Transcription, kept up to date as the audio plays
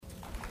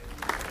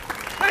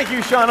Thank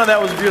you, Shauna.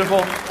 That was beautiful.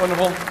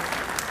 Wonderful.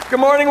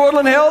 Good morning,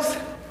 Woodland Hills.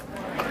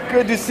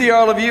 Good to see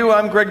all of you.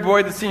 I'm Greg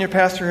Boyd, the senior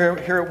pastor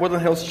here at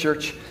Woodland Hills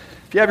Church.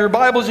 If you have your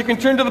Bibles, you can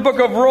turn to the book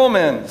of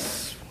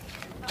Romans.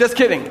 Just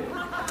kidding.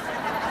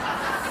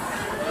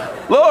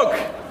 Luke.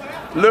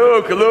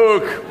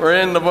 We're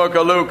in the book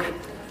of Luke.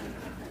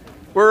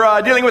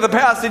 We're dealing with a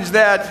passage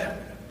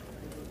that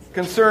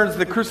concerns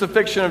the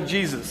crucifixion of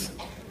Jesus.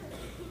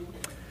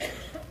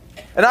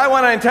 And I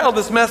want to entitle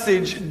this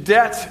message,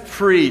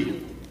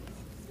 Debt-Free.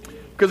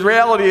 Because the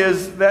reality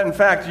is that, in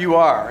fact, you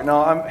are.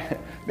 Now,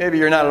 maybe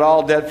you're not at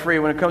all debt-free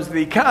when it comes to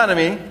the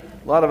economy.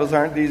 A lot of us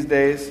aren't these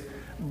days.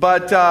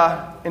 But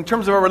in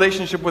terms of our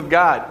relationship with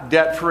God,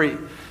 debt-free.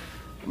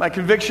 My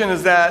conviction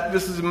is that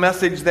this is a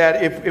message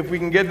that if we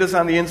can get this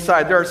on the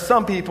inside, there are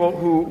some people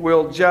who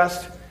will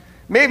just,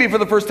 maybe for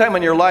the first time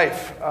in your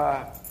life,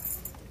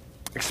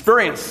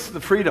 experience the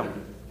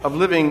freedom of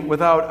living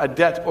without a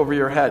debt over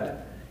your head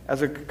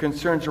as it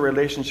concerns your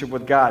relationship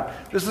with God.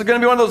 This is going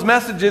to be one of those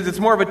messages. It's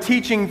more of a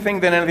teaching thing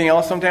than anything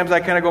else. Sometimes I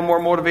kind of go more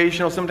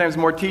motivational, sometimes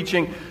more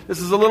teaching. This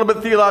is a little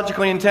bit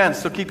theologically intense,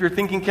 so keep your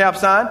thinking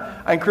caps on.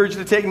 I encourage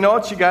you to take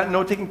notes. You got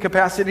note-taking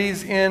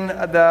capacities in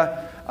the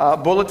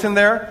bulletin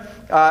there.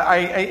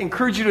 I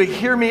encourage you to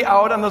hear me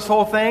out on this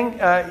whole thing.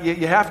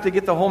 You have to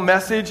get the whole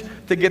message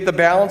to get the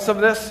balance of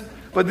this.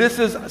 But this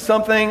is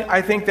something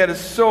I think that is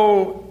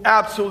so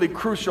absolutely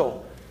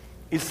crucial,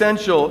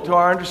 essential to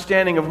our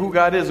understanding of who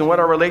God is and what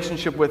our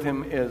relationship with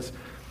Him is.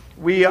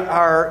 We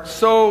are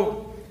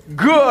so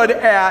good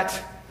at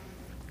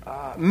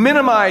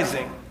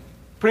minimizing,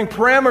 putting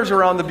parameters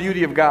around the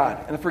beauty of God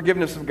and the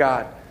forgiveness of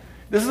God.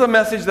 This is a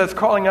message that's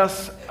calling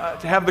us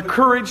to have the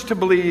courage to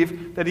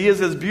believe that He is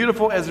as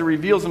beautiful as He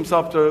reveals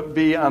Himself to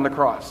be on the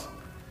cross.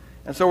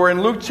 And so we're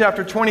in Luke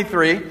chapter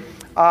 23,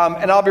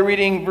 and I'll be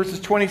reading verses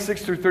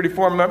 26 through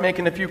 34. I'm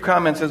making a few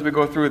comments as we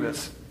go through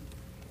this.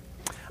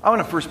 I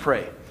want to first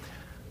pray.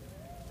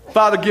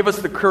 Father, give us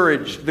the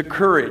courage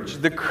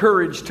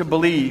to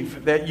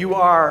believe that You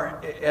are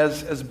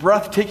as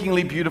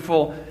breathtakingly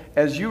beautiful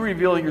as You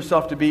reveal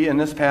Yourself to be in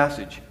this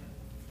passage.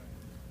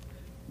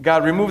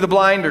 God, remove the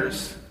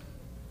blinders.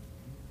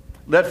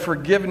 Let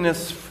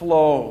forgiveness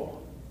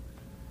flow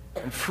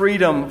and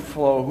freedom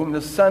flow. Whom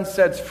the Son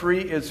sets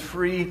free is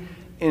free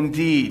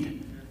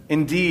indeed.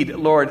 Indeed,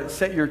 Lord,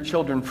 set Your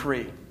children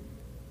free.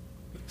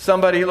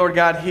 Somebody, Lord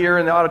God, here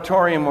in the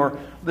auditorium or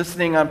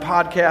listening on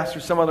podcasts or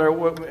some other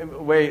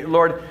way,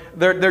 Lord,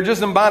 they're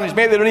just in bondage.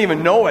 Maybe they don't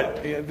even know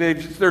it.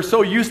 They're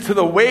so used to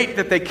the weight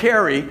that they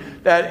carry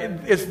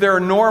that they're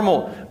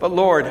normal. But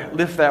Lord,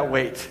 lift that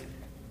weight.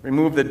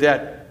 Remove the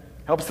debt.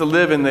 Help us to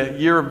live in the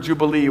year of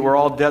Jubilee where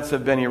all debts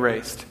have been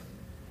erased.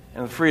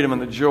 And the freedom and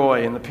the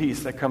joy and the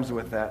peace that comes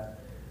with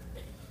that.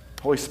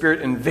 Holy Spirit,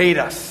 invade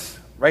us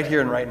right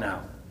here and right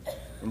now.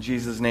 In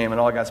Jesus' name.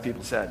 And all God's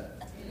people said,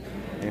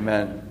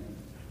 Amen.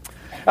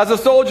 As the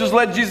soldiers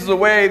led Jesus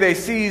away, they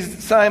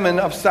seized Simon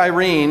of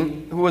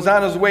Cyrene, who was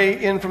on his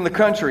way in from the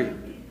country,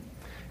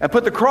 and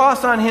put the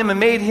cross on him and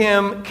made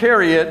him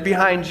carry it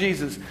behind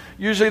Jesus.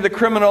 Usually the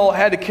criminal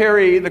had to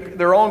carry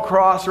their own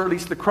cross, or at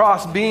least the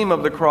cross beam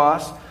of the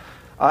cross,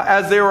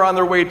 as they were on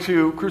their way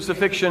to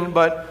crucifixion.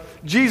 But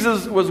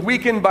Jesus was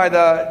weakened by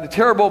the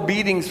terrible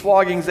beatings,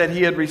 floggings that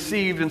he had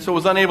received, and so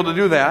was unable to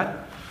do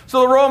that.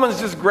 So the Romans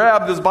just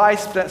grabbed this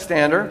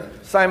bystander,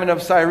 Simon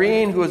of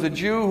Cyrene, who was a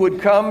Jew who had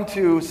come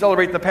to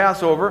celebrate the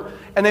Passover,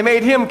 and they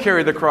made him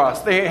carry the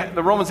cross. The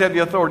Romans had the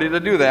authority to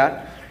do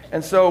that.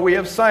 And so we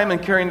have Simon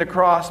carrying the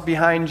cross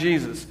behind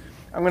Jesus.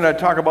 I'm going to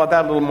talk about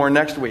that a little more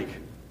next week.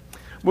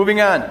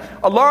 Moving on.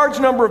 A large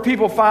number of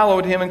people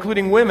followed him,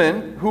 including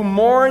women, who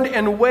mourned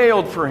and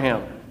wailed for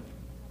him.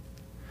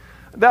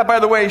 That, by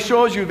the way,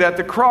 shows you that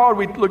the crowd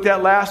we looked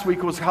at last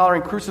week was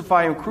hollering,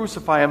 "Crucify him,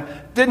 crucify him,"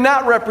 did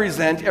not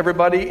represent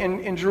everybody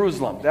in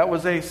Jerusalem. That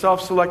was a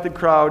self-selected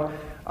crowd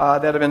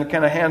that had been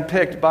kind of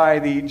handpicked by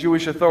the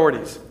Jewish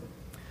authorities.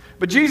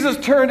 But Jesus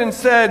turned and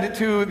said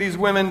to these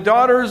women,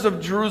 "Daughters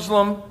of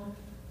Jerusalem,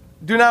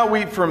 do not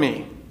weep for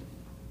me.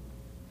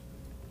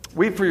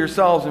 Weep for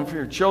yourselves and for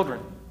your children.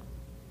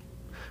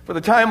 For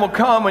the time will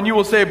come when you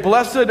will say,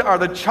 'Blessed are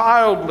the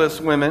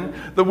childless women,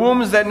 the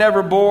wombs that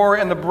never bore,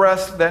 and the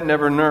breasts that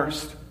never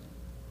nursed.'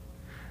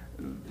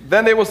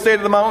 Then they will say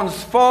to the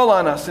mountains, 'Fall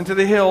on us,' and to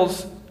the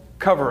hills,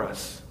 'Cover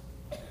us.'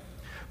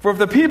 For if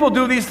the people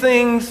do these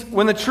things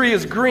when the tree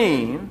is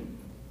green,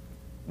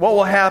 what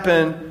will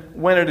happen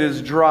when it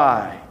is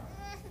dry?"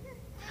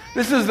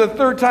 This is the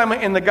third time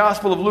in the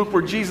Gospel of Luke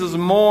where Jesus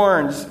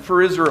mourns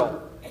for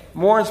Israel,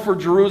 mourns for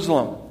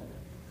Jerusalem.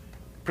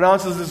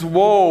 Pronounces this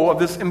woe of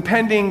this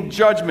impending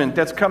judgment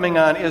that's coming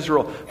on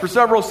Israel. For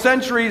several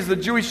centuries, the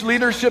Jewish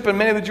leadership and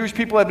many of the Jewish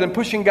people have been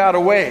pushing God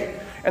away.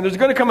 And there's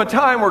going to come a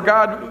time where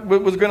God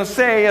was going to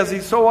say, as He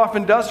so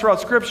often does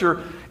throughout Scripture,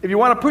 "If you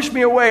want to push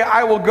me away,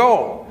 I will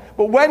go."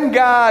 But when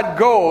God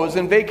goes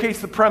and vacates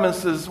the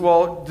premises,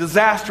 well,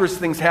 disastrous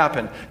things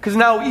happen. Because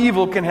now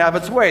evil can have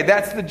its way.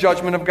 That's the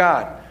judgment of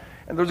God.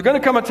 And there was going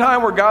to come a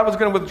time where God was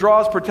going to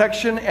withdraw his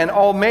protection and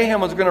all mayhem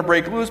was going to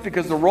break loose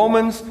because the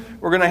Romans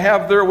were going to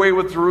have their way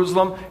with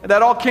Jerusalem. And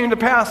that all came to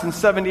pass in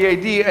 70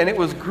 AD, and it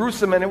was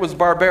gruesome and it was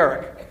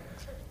barbaric.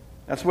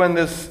 That's when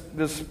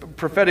this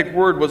prophetic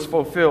word was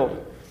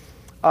fulfilled.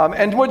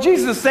 And what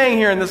Jesus is saying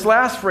here in this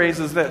last phrase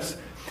is this.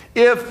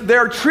 If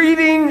they're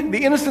treating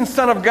the innocent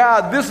Son of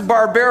God this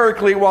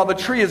barbarically while the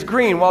tree is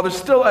green, while there's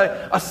still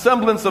a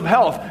semblance of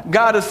health,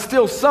 God is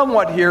still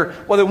somewhat here,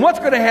 well, then what's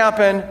going to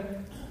happen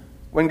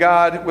when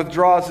God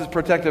withdraws his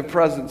protective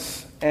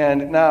presence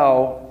and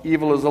now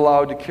evil is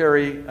allowed to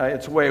carry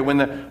its way, when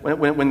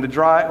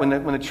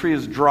the tree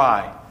is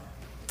dry?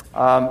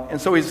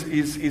 And so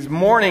he's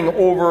mourning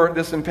over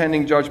this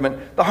impending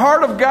judgment. The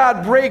heart of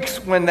God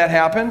breaks when that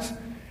happens.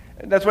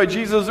 That's why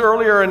Jesus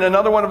earlier in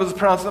another one of his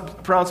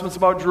pronouncements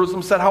about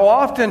Jerusalem said, how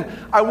often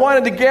I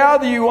wanted to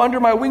gather you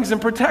under my wings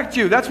and protect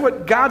you. That's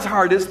what God's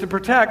heart is, to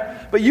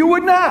protect, but you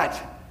would not.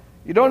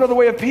 You don't know the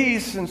way of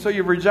peace, and so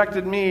you've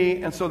rejected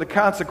me, and so the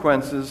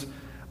consequences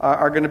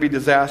are going to be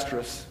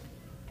disastrous.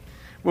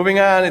 Moving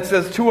on, it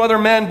says, 2 other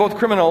men, both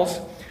criminals,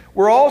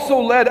 were also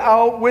led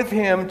out with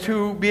him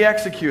to be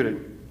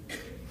executed.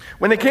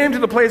 When they came to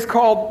the place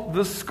called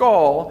the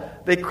Skull,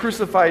 they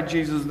crucified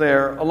Jesus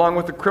there, along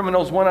with the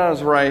criminals, one on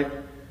his right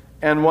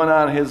and one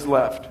on his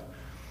left.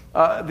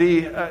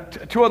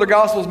 The 2 other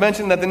Gospels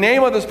mention that the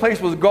name of this place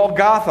was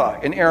Golgotha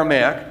in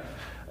Aramaic.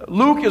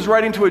 Luke is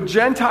writing to a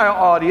Gentile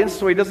audience,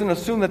 so he doesn't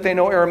assume that they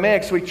know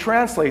Aramaic, so he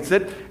translates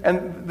it,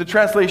 and the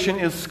translation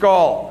is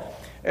skull.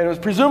 And it was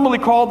presumably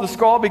called the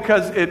Skull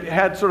because it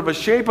had sort of a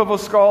shape of a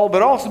skull,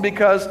 but also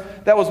because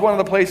that was one of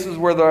the places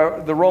where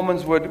the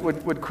Romans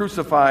would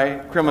crucify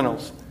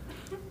criminals.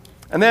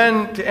 And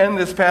then, to end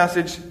this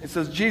passage, it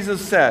says,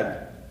 Jesus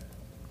said,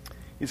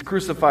 he's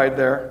crucified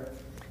there,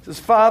 it says,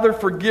 Father,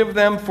 forgive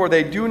them, for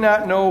they do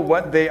not know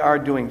what they are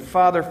doing.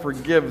 Father,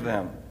 forgive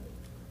them.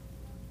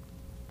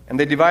 And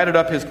they divided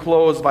up his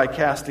clothes by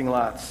casting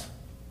lots.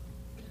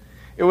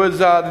 It was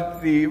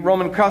the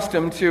Roman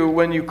custom to,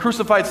 when you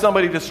crucified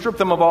somebody, to strip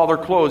them of all their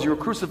clothes. You were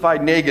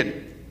crucified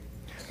naked.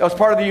 That was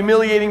part of the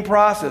humiliating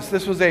process.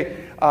 This was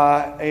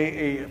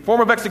a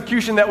form of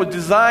execution that was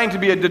designed to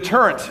be a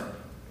deterrent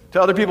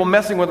to other people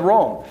messing with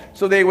Rome.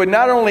 So they would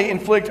not only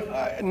inflict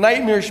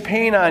nightmarish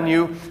pain on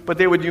you, but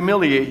they would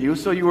humiliate you,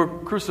 so you were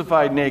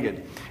crucified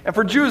naked. And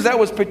for Jews, that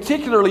was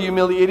particularly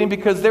humiliating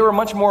because they were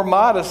much more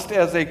modest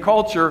as a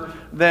culture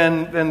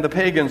than the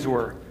pagans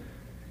were.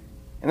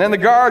 And then the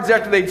guards,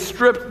 after they'd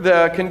stripped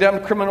the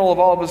condemned criminal of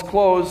all of his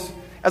clothes,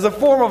 as a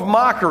form of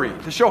mockery,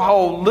 to show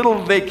how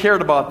little they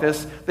cared about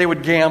this, they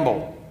would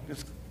gamble.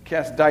 Just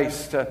cast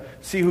dice to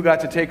see who got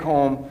to take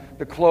home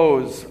the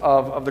clothes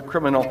of the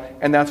criminal,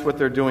 and that's what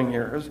they're doing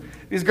here.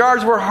 These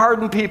guards were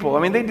hardened people. I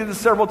mean, they did this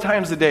several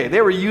times a day.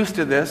 They were used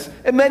to this.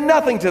 It meant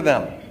nothing to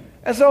them.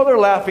 And so they're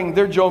laughing,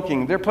 they're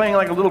joking, they're playing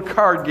like a little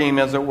card game,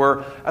 as it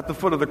were, at the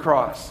foot of the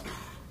cross.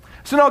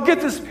 So now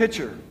get this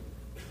picture.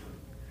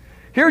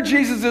 Here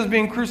Jesus is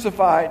being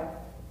crucified.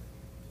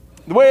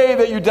 The way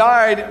that you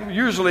died,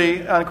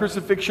 usually on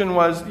crucifixion,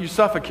 was you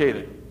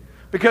suffocated.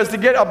 Because to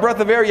get a breath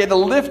of air, you had to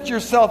lift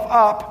yourself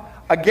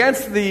up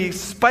against the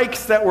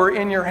spikes that were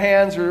in your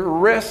hands or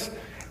wrists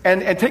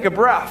and take a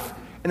breath.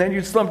 And then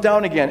you'd slump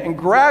down again. And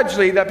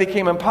gradually that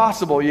became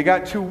impossible. You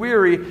got too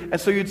weary,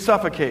 and so you'd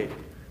suffocate.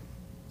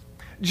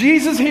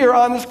 Jesus here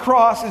on this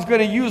cross is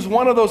going to use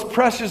one of those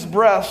precious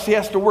breaths he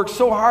has to work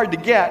so hard to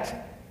get,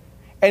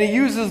 and he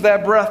uses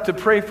that breath to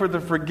pray for the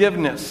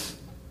forgiveness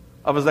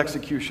of his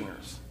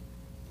executioners.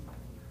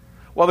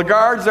 While the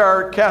guards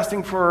are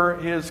casting for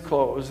his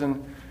clothes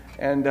and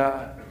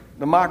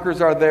the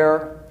mockers are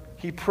there,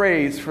 he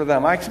prays for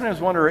them. I sometimes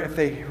wonder if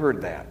they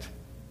heard that.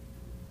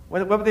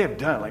 What would they have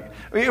done?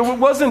 It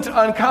wasn't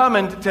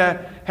uncommon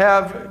to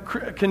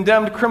have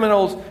condemned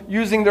criminals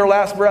using their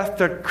last breath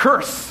to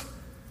curse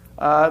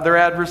their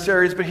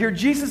adversaries, but here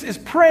Jesus is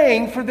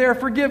praying for their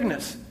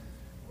forgiveness.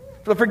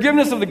 For the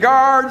forgiveness of the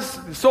guards,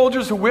 the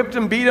soldiers who whipped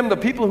him, beat him, the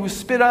people who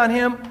spit on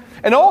him.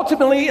 And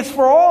ultimately, it's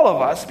for all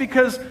of us,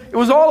 because it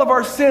was all of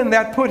our sin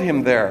that put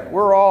him there.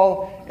 We're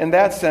all, in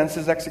that sense,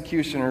 his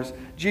executioners.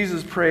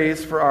 Jesus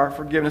prays for our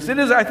forgiveness. It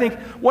is, I think,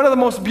 one of the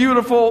most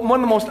beautiful,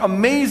 one of the most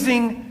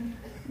amazing,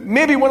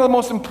 maybe one of the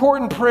most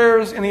important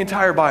prayers in the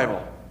entire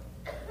Bible.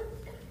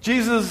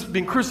 Jesus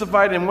being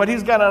crucified, and what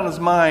he's got on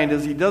his mind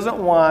is he doesn't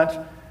want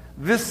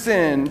this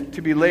sin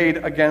to be laid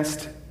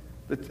against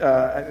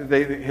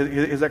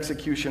his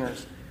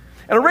executioners.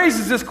 And it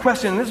raises this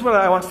question, and this is what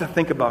I want us to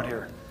think about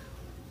here.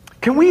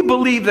 Can we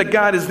believe that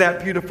God is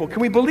that beautiful?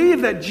 Can we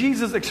believe that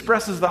Jesus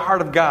expresses the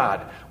heart of God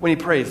when he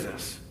prays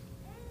this?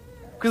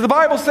 Because the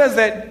Bible says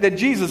that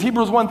Jesus,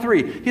 Hebrews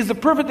 1:3, he's the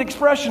perfect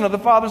expression of the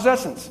Father's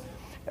essence.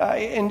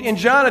 In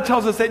John, it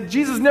tells us that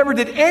Jesus never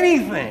did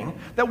anything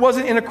that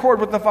wasn't in accord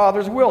with the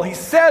Father's will. He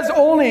says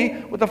only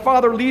what the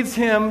Father leads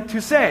him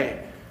to say.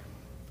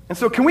 And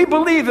so can we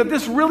believe that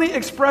this really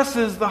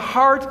expresses the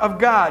heart of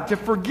God to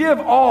forgive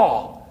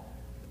all?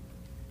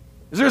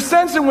 Is there a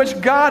sense in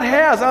which God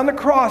has, on the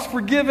cross,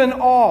 forgiven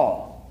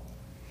all?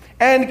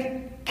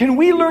 And can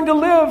we learn to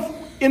live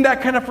in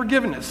that kind of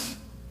forgiveness?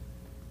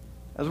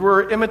 as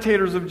we're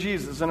imitators of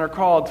Jesus and are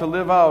called to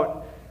live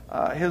out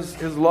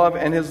his love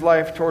and his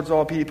life towards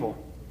all people?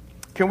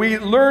 Can we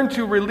learn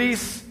to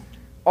release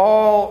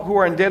all who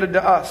are indebted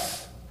to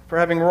us for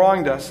having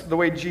wronged us the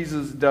way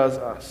Jesus does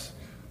us?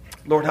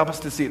 Lord, help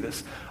us to see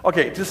this.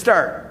 Okay, to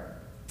start,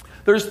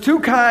 there's two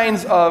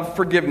kinds of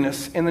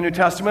forgiveness in the New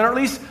Testament, or at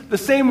least the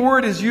same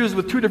word is used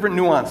with two different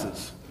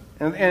nuances.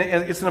 And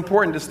it's an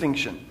important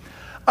distinction.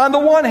 On the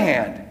one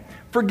hand,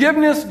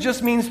 forgiveness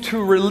just means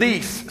to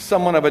release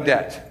someone of a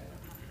debt.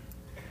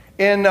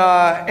 In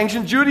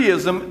ancient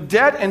Judaism,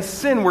 debt and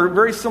sin were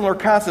very similar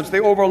concepts. They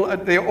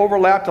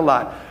overlapped a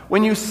lot.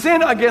 When you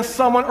sin against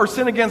someone or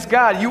sin against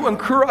God, you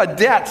incur a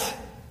debt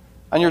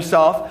on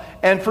yourself.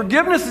 And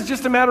forgiveness is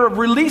just a matter of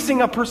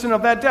releasing a person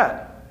of that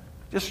debt.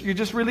 You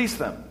just release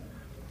them.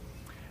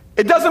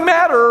 It doesn't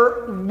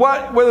matter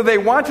whether they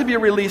want to be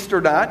released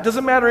or not. It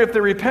doesn't matter if they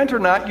repent or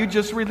not. You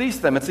just release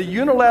them. It's a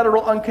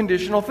unilateral,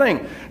 unconditional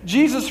thing.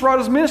 Jesus, throughout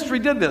his ministry,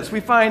 did this. We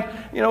find,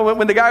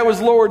 when the guy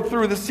was lowered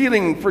through the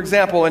ceiling, for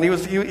example, and he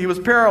was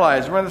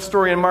paralyzed. Remember the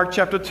story in Mark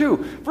chapter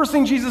 2. First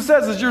thing Jesus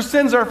says is, your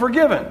sins are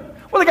forgiven.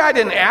 Well, the guy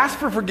didn't ask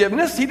for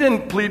forgiveness. He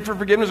didn't plead for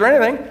forgiveness or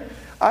anything.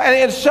 And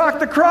it shocked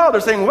the crowd.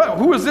 They're saying, well,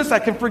 who is this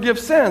that can forgive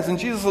sins? And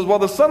Jesus says, well,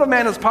 the Son of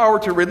Man has power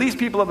to release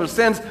people of their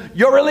sins.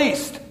 You're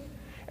released.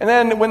 And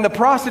then when the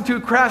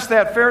prostitute crashed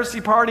that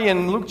Pharisee party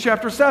in Luke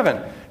chapter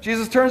 7,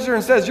 Jesus turns to her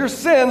and says, your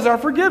sins are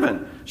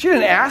forgiven. She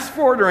didn't ask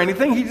for it or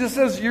anything. He just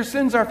says, your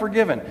sins are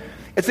forgiven.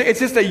 It's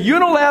just a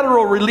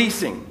unilateral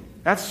releasing.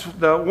 That's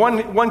the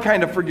one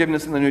kind of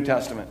forgiveness in the New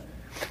Testament.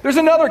 There's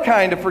another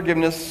kind of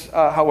forgiveness,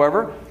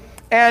 however,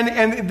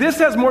 and this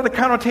has more the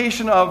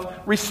connotation of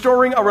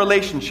restoring a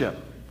relationship.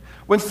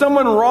 When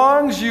someone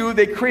wrongs you,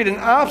 they create an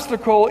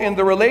obstacle in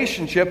the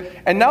relationship,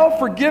 and now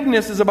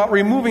forgiveness is about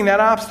removing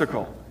that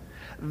obstacle.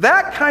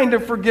 That kind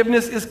of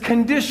forgiveness is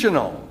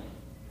conditional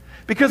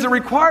because it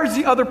requires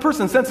the other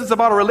person. Since it's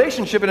about a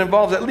relationship, it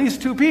involves at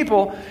least two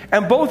people,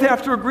 and both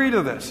have to agree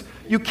to this.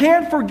 You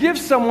can't forgive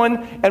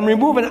someone and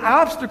remove an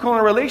obstacle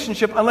in a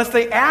relationship unless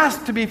they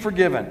ask to be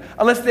forgiven,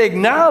 unless they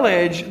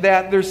acknowledge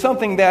that there's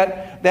something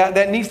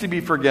that needs to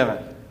be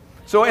forgiven.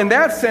 So in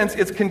that sense,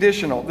 it's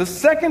conditional. The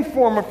second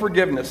form of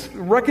forgiveness,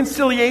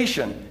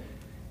 reconciliation,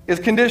 is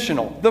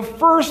conditional. The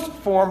first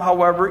form,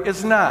 however,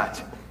 is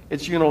not.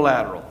 It's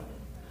unilateral.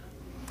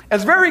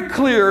 It's very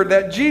clear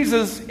that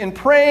Jesus, in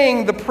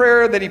praying the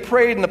prayer that he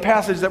prayed in the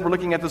passage that we're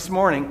looking at this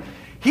morning,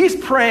 he's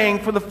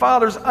praying for the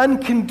Father's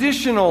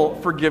unconditional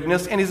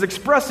forgiveness, and he's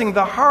expressing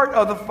the heart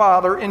of the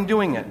Father in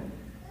doing it.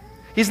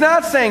 He's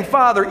not saying,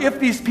 Father, if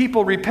these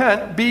people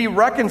repent, be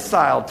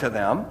reconciled to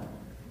them,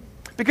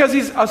 because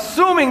he's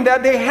assuming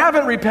that they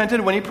haven't repented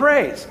when he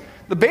prays.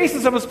 The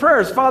basis of his prayer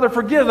is, Father,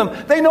 forgive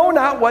them. They know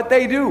not what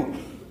they do.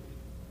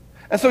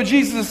 And so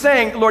Jesus is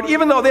saying, Lord,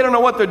 even though they don't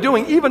know what they're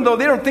doing, even though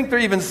they don't think they're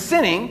even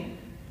sinning,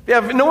 they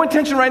have no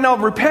intention right now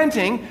of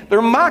repenting,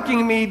 they're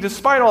mocking me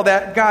despite all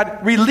that,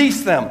 God,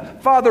 release them.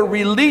 Father,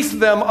 release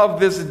them of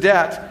this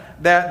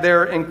debt that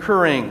they're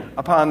incurring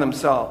upon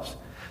themselves.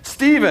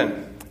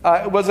 Stephen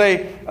was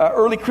an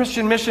early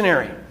Christian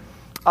missionary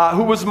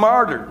who was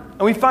martyred.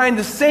 And we find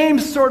the same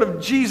sort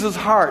of Jesus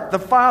heart, the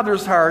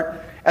Father's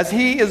heart, as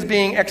he is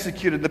being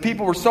executed. The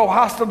people were so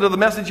hostile to the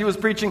message he was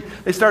preaching,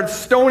 they started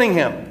stoning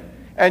him.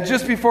 And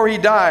just before he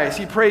dies,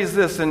 he prays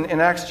this in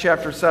Acts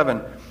chapter 7.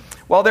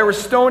 While they were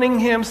stoning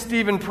him,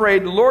 Stephen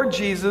prayed, Lord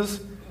Jesus,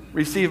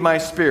 receive my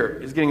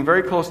spirit. He's getting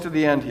very close to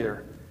the end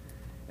here.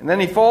 And then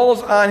he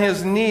falls on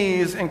his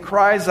knees and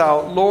cries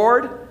out,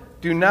 Lord,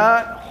 do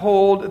not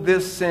hold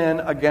this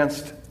sin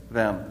against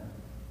them.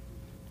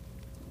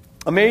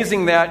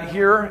 Amazing that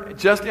here,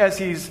 just as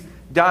he's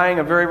dying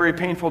a very, very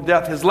painful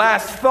death, his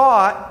last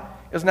thought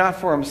is not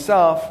for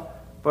himself,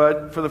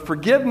 but for the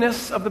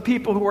forgiveness of the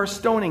people who are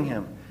stoning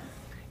him.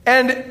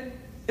 And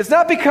it's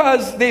not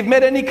because they've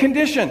met any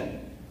condition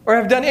or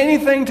have done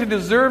anything to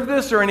deserve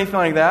this or anything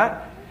like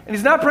that. And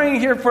he's not praying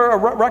here for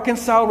a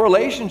reconciled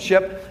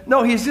relationship.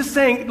 No, he's just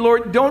saying,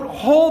 Lord, don't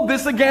hold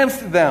this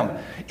against them.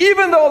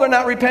 Even though they're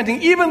not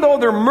repenting, even though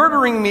they're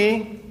murdering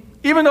me,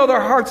 even though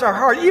their hearts are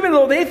hard, even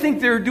though they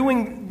think they're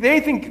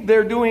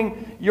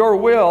doing your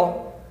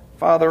will,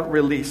 Father,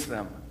 release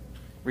them.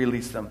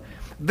 Release them.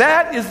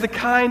 That is the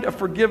kind of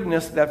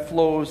forgiveness that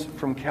flows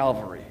from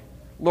Calvary.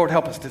 Lord,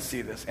 help us to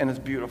see this, and it's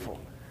beautiful.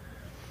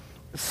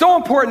 It's so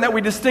important that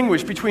we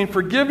distinguish between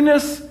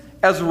forgiveness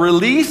as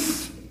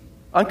release,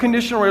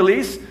 unconditional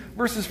release,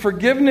 versus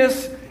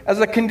forgiveness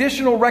as a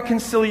conditional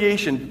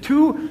reconciliation.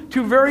 Two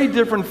very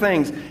different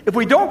things. If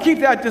we don't keep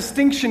that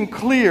distinction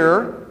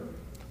clear,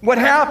 what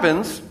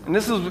happens, and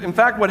this is in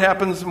fact what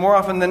happens more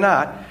often than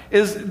not,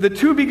 is the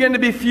two begin to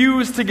be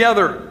fused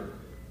together.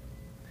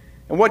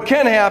 And what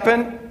can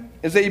happen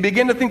is that you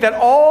begin to think that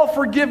all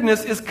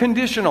forgiveness is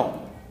conditional.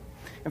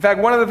 In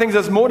fact, one of the things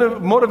that's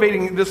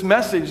motivating this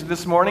message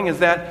this morning is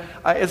that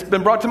it's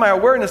been brought to my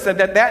awareness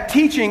that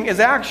teaching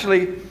is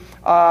actually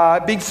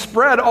being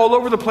spread all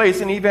over the place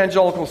in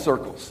evangelical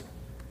circles.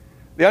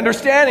 The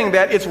understanding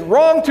that it's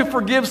wrong to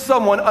forgive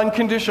someone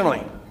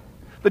unconditionally.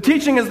 The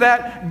teaching is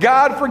that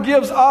God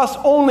forgives us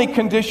only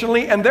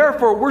conditionally, and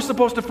therefore we're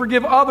supposed to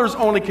forgive others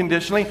only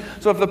conditionally.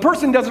 So if the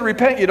person doesn't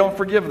repent, you don't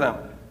forgive them.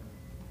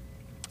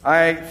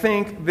 I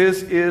think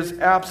this is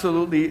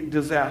absolutely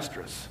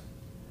disastrous.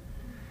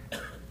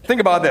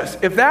 Think about this.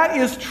 If that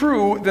is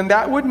true, then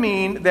that would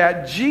mean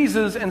that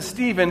Jesus and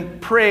Stephen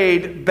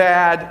prayed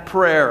bad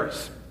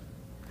prayers.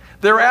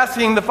 They're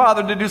asking the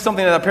Father to do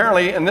something that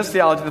apparently, in this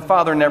theology, the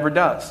Father never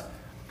does.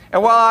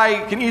 And while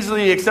I can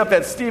easily accept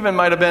that Stephen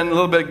might have been a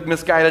little bit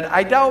misguided,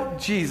 I doubt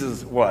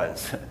Jesus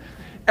was.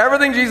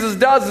 Everything Jesus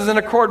does is in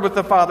accord with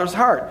the Father's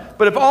heart.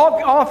 But if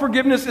all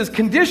forgiveness is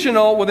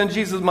conditional, well, then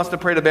Jesus must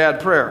have prayed a bad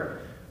prayer,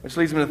 which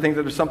leads me to think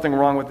that there's something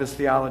wrong with this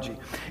theology.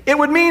 It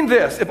would mean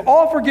this: if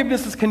all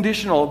forgiveness is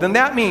conditional, then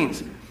that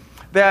means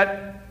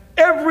that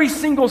every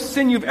single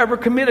sin you've ever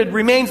committed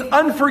remains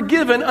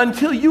unforgiven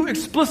until you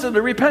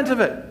explicitly repent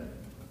of it.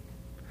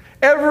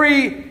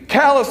 Every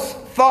callous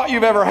thought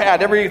you've ever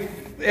had, every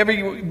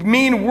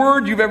mean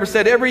word you've ever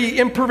said, every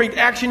imperfect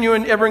action you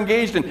ever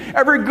engaged in,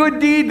 every good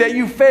deed that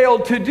you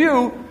failed to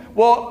do,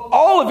 well,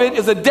 all of it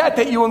is a debt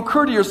that you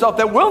incur to yourself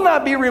that will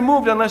not be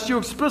removed unless you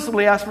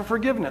explicitly ask for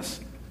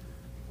forgiveness.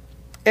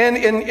 And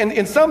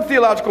in some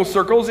theological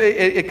circles,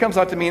 it comes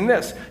out to mean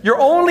this: you're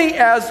only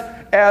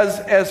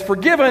as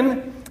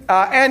forgiven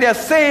and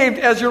as saved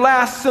as your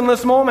last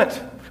sinless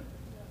moment.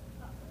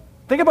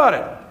 Think about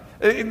it.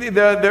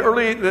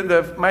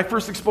 My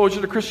first exposure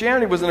to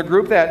Christianity was in a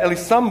group that, at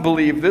least some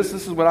believe this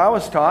is what I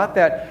was taught,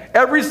 that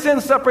every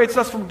sin separates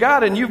us from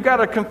God, and you've got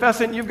to confess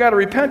it and you've got to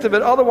repent of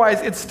it,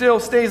 otherwise it still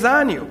stays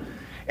on you.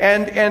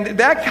 And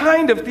that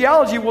kind of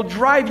theology will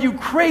drive you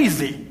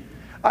crazy.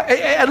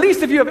 At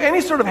least if you have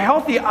any sort of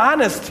healthy,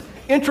 honest,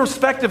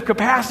 introspective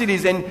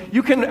capacities, and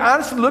you can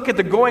honestly look at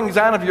the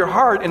goings-on of your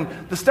heart and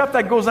the stuff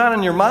that goes on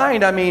in your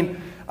mind. I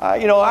mean,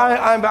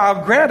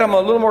 I'll grant I'm a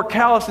little more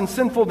callous and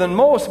sinful than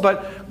most,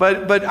 but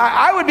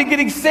I would be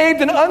getting saved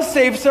and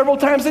unsaved several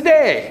times a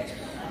day.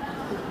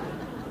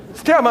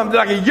 It's terrible. I'm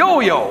like a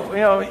yo-yo,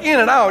 in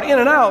and out.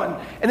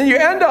 And then you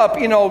end up,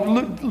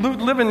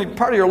 living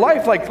part of your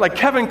life like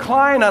Kevin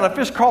Kline on A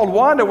Fish Called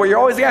Wanda, where you're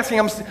always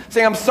asking, I'm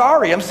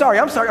sorry, so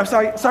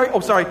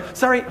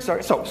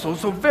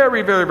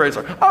very, very, very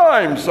sorry.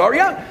 I'm sorry.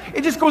 Yeah.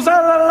 It just goes on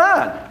and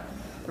on.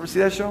 Ever see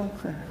that show?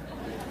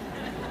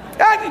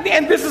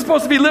 And this is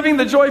supposed to be living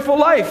the joyful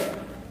life.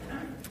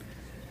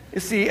 You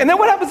see, and then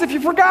what happens if you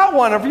forgot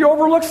one, or if you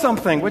overlooked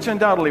something, which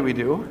undoubtedly we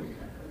do?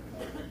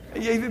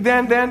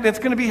 Then it's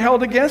going to be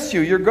held against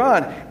you. You're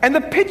gone. And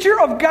the picture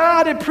of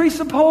God, it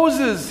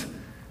presupposes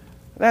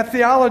that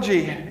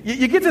theology.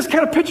 You get this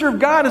kind of picture of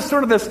God as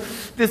sort of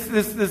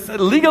this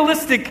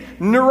legalistic,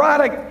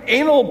 neurotic,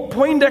 anal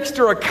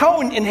Poindexter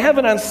accountant in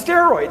heaven on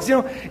steroids.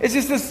 It's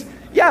just this.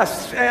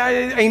 Yes,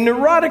 a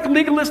neurotic,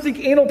 legalistic,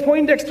 anal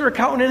Poindexter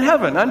accountant in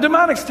heaven on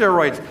demonic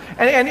steroids.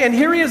 And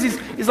here he is.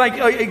 He's like,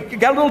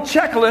 got a little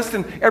checklist,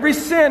 and every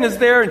sin is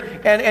there.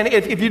 And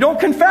if you don't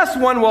confess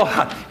one, well,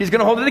 he's going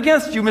to hold it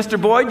against you, Mr.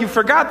 Boyd. You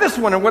forgot this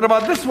one, and what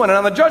about this one? And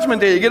on the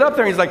judgment day, you get up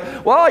there, and he's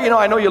like, well,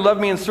 I know you love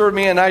me and serve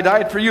me, and I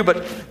died for you,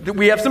 but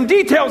we have some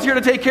details here to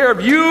take care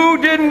of.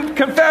 You didn't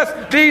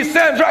confess these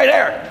sins right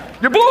there.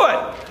 You blew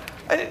it.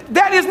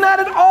 That is not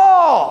at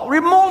all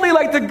remotely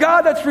like the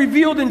God that's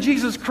revealed in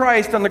Jesus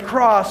Christ on the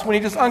cross when he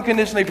just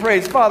unconditionally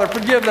prays, Father,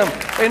 forgive them.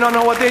 They don't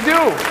know what they do.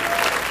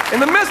 In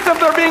the midst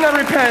of their being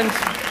unrepentant,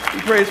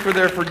 he prays for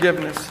their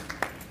forgiveness.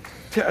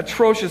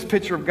 Atrocious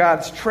picture of God.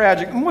 It's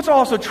tragic. And what's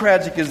also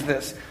tragic is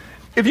this.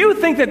 If you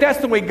think that that's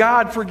the way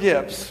God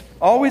forgives,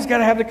 always got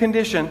to have the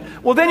condition,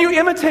 well, then you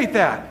imitate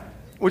that,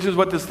 which is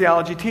what this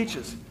theology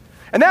teaches.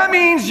 And that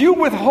means you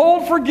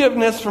withhold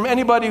forgiveness from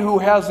anybody who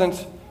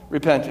hasn't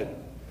repented.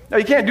 Now,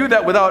 you can't do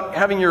that without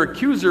having your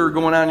accuser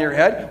going on in your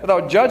head,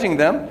 without judging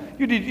them.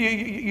 You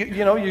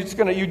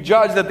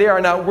judge that they are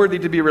not worthy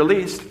to be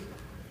released.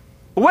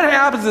 But what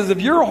happens is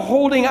if you're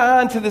holding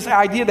on to this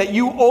idea that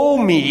you owe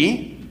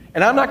me,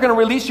 and I'm not going to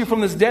release you from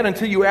this debt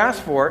until you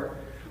ask for it,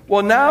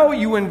 well, now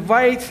you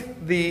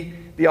invite the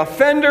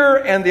offender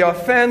and the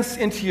offense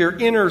into your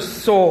inner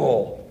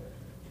soul.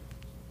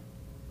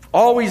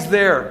 Always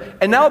there.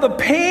 And now the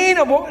pain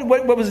of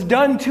what was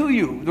done to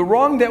you, the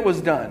wrong that was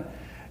done,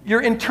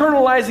 you're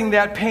internalizing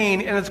that pain,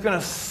 and it's going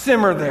to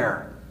simmer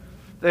there.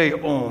 They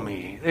owe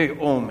me.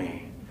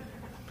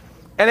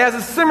 And as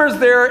it simmers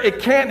there, it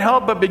can't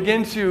help but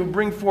begin to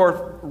bring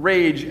forth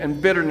rage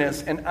and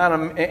bitterness and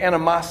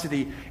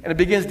animosity, and it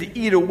begins to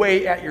eat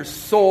away at your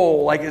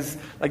soul like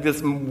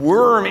this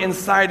worm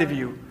inside of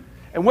you.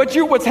 And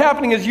what's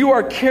happening is you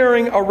are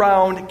carrying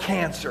around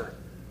cancer.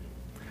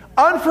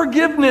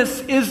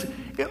 Unforgiveness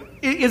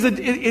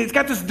it's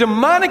got this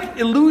demonic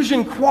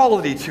illusion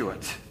quality to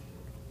it.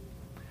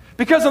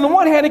 Because on the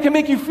one hand, it can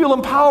make you feel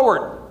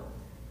empowered.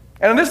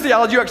 And in this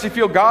theology, you actually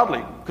feel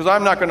godly, because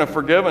I'm not going to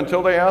forgive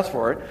until they ask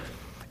for it.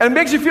 And it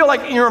makes you feel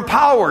like you're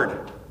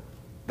empowered.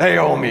 They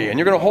owe me, and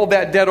you're going to hold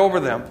that debt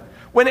over them.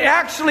 When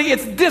actually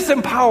it's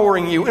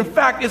disempowering you. In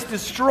fact, it's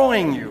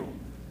destroying you.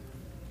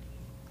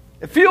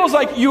 It feels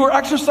like you are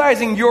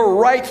exercising your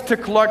right to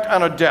collect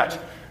on a debt.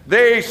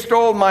 they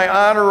stole my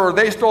honor or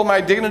they stole my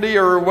dignity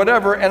or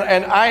whatever,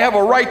 and I have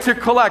a right to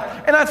collect.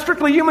 And on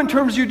strictly human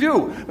terms, you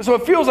do. So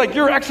it feels like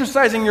you're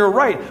exercising your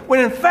right,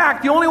 when in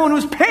fact, the only one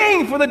who's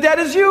paying for the debt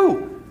is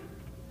you.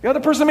 The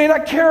other person may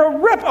not care a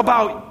rip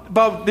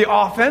about the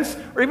offense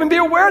or even be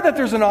aware that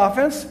there's an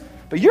offense,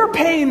 but you're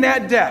paying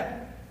that debt.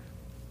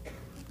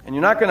 And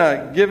you're not going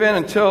to give in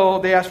until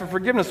they ask for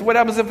forgiveness. What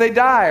happens if they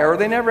die or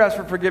they never ask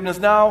for forgiveness?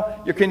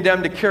 Now you're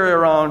condemned to carry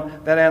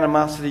around that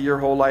animosity your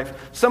whole life.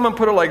 Someone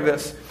put it like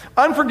this: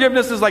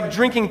 unforgiveness is like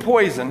drinking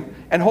poison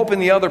and hoping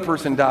the other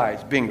person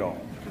dies. Bingo.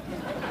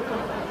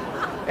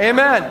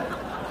 Amen.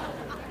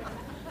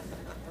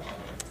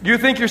 You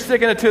think you're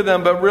sticking it to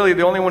them, but really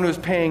the only one who's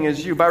paying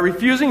is you. By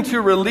refusing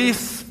to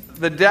release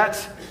the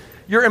debt,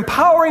 you're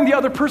empowering the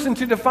other person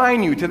to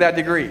define you to that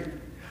degree.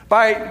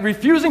 By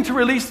refusing to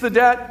release the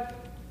debt,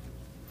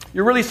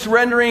 you're really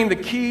surrendering the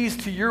keys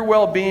to your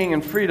well-being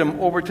and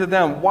freedom over to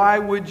them. Why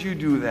would you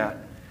do that?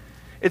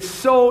 It's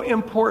so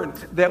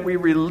important that we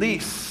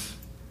release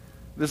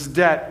this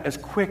debt as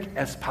quick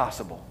as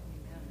possible.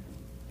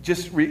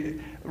 Just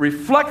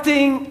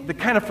reflecting the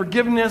kind of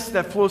forgiveness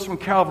that flows from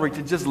Calvary,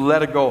 to just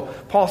let it go.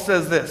 Paul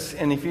says this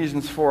in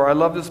Ephesians 4. I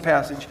love this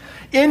passage.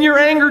 In your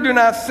anger, do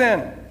not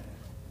sin.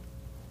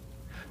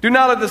 Do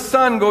not let the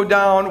sun go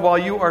down while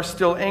you are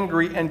still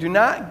angry, and do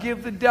not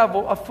give the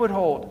devil a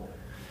foothold.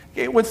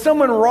 Okay, when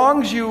someone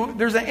wrongs you,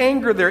 there's an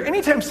anger there.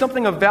 Anytime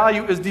something of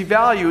value is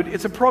devalued,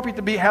 it's appropriate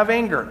to have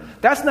anger.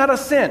 That's not a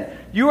sin.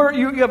 You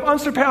have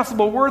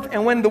unsurpassable worth,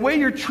 and when the way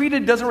you're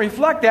treated doesn't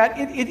reflect that,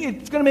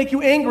 it's going to make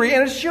you angry,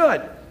 and it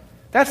should.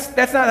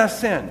 That's not a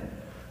sin.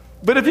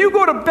 But if you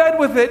go to bed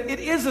with it,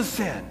 it is a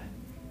sin.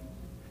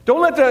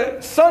 Don't let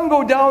the sun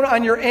go down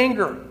on your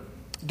anger.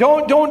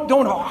 Don't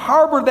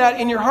harbor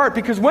that in your heart,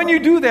 because when you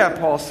do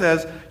that, Paul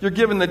says, you're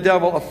giving the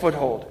devil a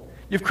foothold.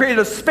 You've created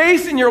a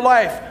space in your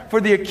life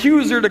for the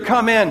accuser to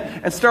come in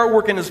and start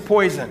working his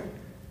poison.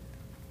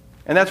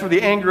 And that's where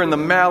the anger and the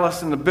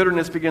malice and the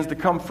bitterness begins to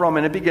come from,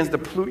 and it begins to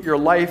pollute your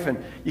life,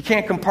 and you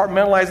can't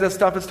compartmentalize that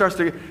stuff. It starts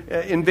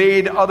to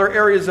invade other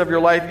areas of your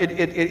life.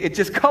 It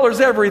just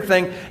colors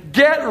everything.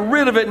 Get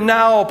rid of it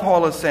now,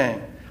 Paul is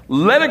saying.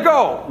 Let it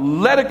go.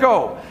 Let it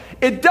go.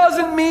 It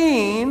doesn't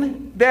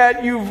mean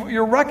that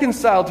you're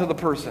reconciled to the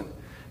person.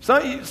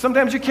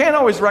 Sometimes you can't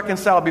always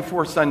reconcile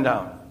before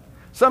sundown.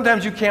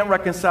 Sometimes you can't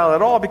reconcile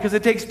at all because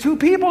it takes two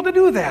people to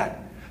do that.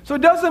 So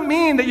it doesn't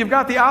mean that you've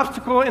got the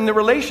obstacle in the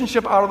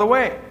relationship out of the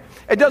way.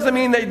 It doesn't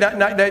mean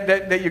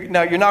that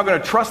you're now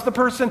going to trust the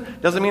person.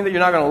 It doesn't mean that you're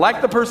not going to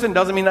like the person. It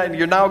doesn't mean that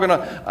you're now going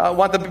to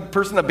want the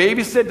person to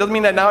babysit. It doesn't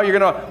mean that now you're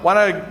going to want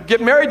to get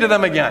married to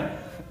them again.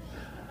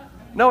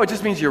 No, it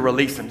just means you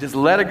release them. Just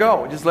let it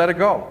go. Just let it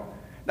go.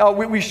 Now,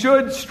 we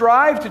should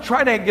strive to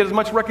try to get as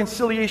much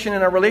reconciliation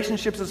in our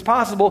relationships as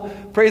possible.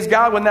 Praise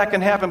God when that can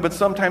happen, but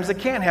sometimes it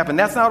can't happen.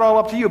 That's not all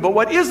up to you. But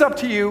what is up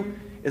to you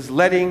is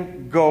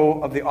letting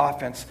go of the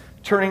offense,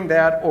 turning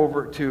that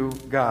over to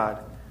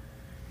God.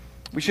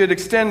 We should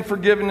extend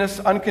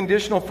forgiveness,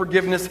 unconditional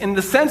forgiveness, in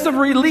the sense of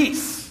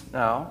release.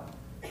 Now,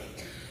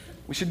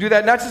 we should do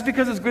that not just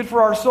because it's good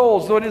for our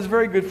souls, though it is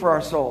very good for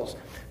our souls,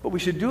 but we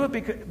should do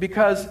it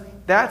because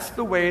that's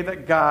the way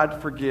that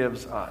God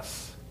forgives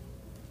us.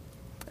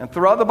 And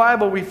throughout the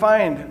Bible, we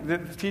find the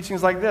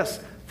teachings like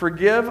this: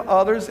 forgive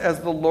others as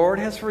the Lord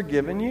has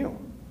forgiven you.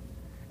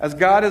 As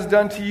God has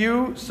done to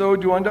you, so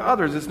do unto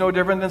others. It's no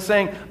different than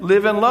saying,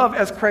 live in love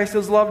as Christ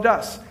has loved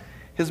us.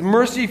 His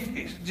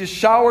mercy just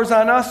showers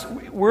on us.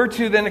 We're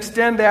to then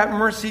extend that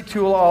mercy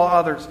to all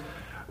others.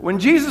 When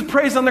Jesus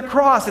prays on the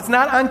cross, it's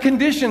not on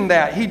condition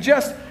that. He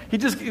just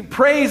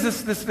prays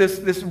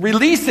this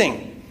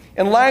releasing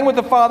in line with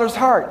the Father's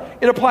heart.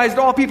 It applies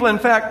to all people. In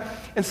fact,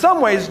 in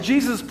some ways,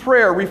 Jesus'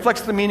 prayer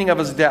reflects the meaning of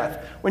his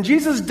death. When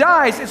Jesus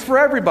dies, it's for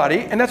everybody,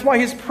 and that's why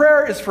his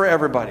prayer is for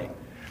everybody.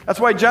 That's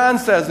why John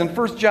says in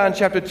 1 John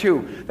chapter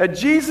 2 that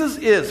Jesus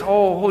is,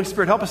 Holy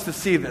Spirit, help us to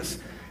see this.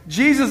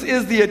 Jesus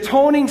is the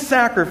atoning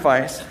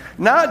sacrifice,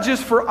 not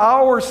just for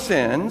our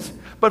sins,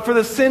 but for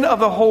the sin of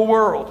the whole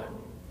world.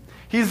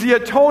 He's the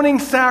atoning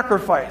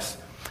sacrifice,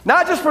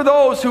 not just for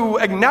those who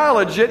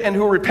acknowledge it and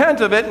who repent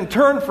of it and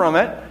turn from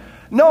it.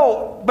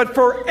 No, but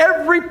for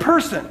every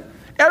person.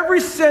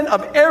 Every sin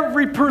of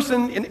every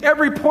person in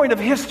every point of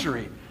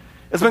history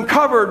has been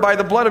covered by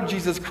the blood of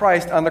Jesus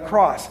Christ on the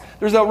cross.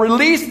 There's a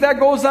release that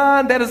goes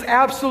on that is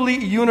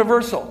absolutely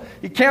universal.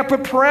 You can't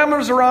put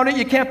parameters around it.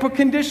 You can't put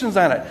conditions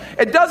on it.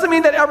 It doesn't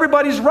mean that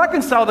everybody's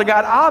reconciled to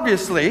God,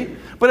 obviously,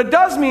 but it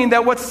does mean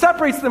that what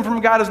separates them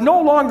from God is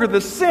no longer the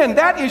sin.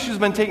 That issue's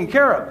been taken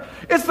care of.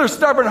 It's their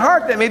stubborn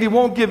heart that maybe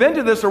won't give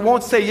into this or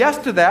won't say yes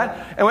to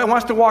that and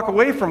wants to walk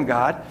away from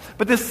God.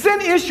 But the sin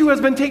issue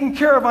has been taken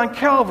care of on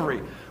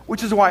Calvary,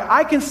 which is why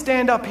I can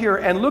stand up here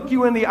and look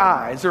you in the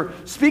eyes or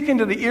speak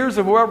into the ears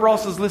of whoever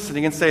else is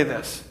listening and say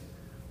this.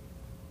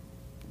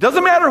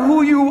 Doesn't matter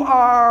who you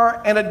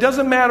are, and it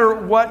doesn't matter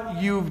what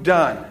you've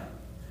done.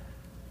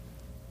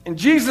 In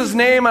Jesus'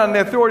 name, on the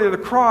authority of the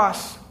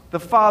cross, the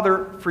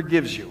Father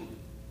forgives you.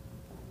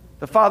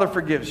 The Father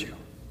forgives you.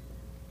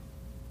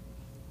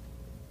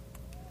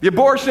 The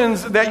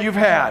abortions that you've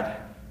had,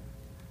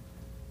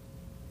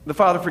 the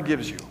Father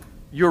forgives you.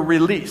 You're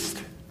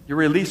released. You're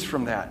released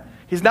from that.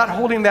 He's not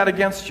holding that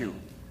against you.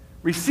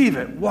 Receive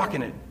it. Walk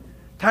in it.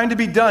 Time to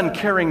be done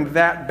carrying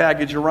that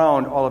baggage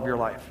around all of your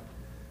life.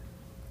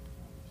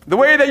 The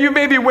way that you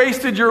maybe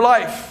wasted your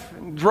life,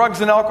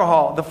 drugs and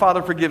alcohol, the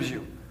Father forgives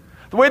you.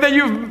 The way that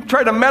you've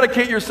tried to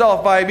medicate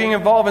yourself by being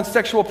involved in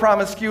sexual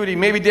promiscuity,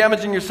 maybe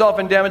damaging yourself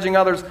and damaging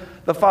others,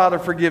 the Father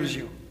forgives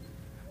you.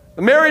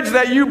 The marriage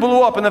that you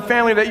blew up and the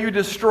family that you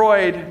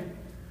destroyed,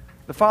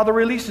 the Father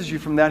releases you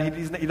from that.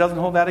 He doesn't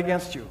hold that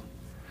against you.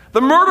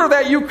 The murder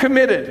that you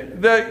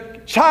committed,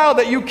 the child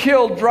that you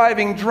killed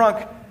driving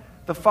drunk,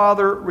 the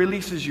Father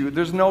releases you.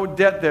 There's no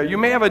debt there. You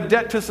may have a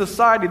debt to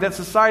society that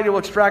society will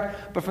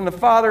extract, but from the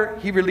Father,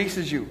 He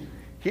releases you.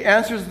 He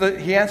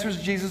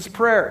answers Jesus'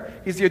 prayer.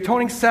 He's the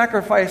atoning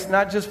sacrifice,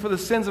 not just for the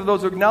sins of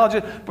those who acknowledge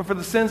it, but for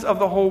the sins of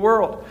the whole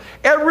world.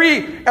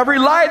 Every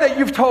lie that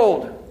you've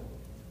told,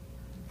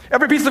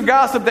 every piece of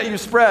gossip that you've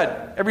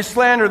spread, every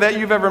slander that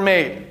you've ever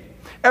made,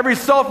 every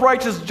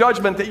self-righteous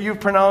judgment that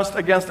you've pronounced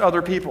against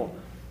other people,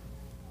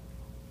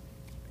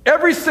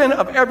 every sin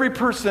of every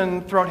person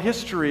throughout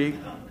history,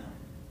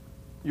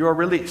 you are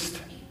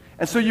released.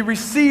 And so you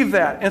receive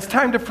that, and it's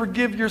time to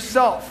forgive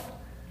yourself.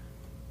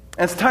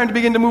 And it's time to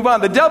begin to move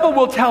on. The devil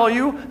will tell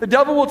you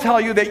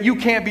that you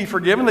can't be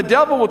forgiven. The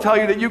devil will tell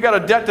you that you've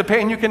got a debt to pay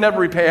and you can never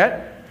repay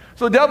it.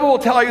 So the devil will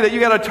tell you that you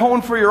got to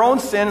atone for your own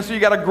sin, so you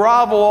got to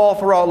grovel all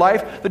throughout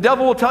life. The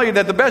devil will tell you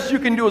that the best you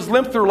can do is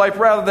limp through life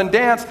rather than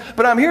dance.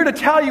 But I'm here to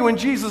tell you in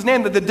Jesus'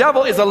 name that the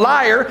devil is a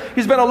liar.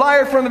 He's been a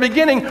liar from the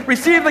beginning.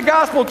 Receive the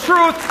gospel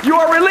truth. You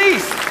are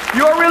released.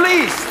 You are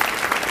released.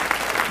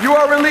 You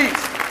are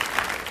released.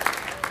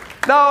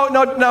 Now,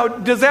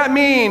 does that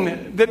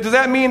mean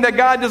that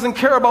God doesn't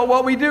care about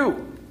what we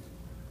do?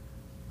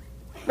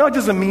 No, it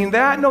doesn't mean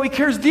that. No, He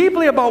cares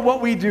deeply about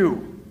what we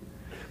do.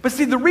 But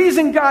see, the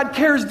reason God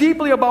cares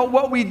deeply about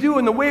what we do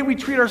and the way we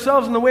treat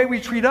ourselves and the way we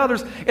treat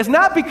others is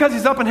not because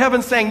He's up in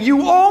heaven saying,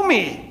 "You owe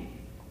me."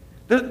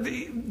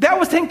 That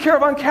was taken care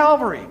of on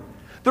Calvary.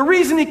 The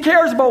reason He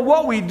cares about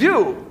what we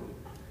do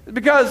is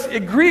because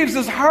it grieves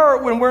His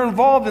heart when we're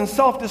involved in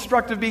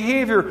self-destructive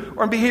behavior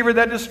or in behavior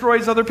that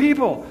destroys other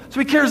people. So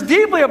He cares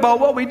deeply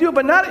about what we do,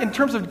 but not in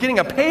terms of getting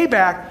a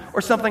payback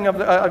or something of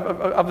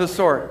the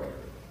sort.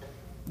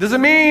 Does it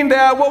mean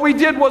that what we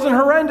did wasn't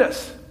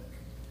horrendous?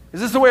 Is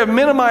this a way of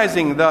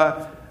minimizing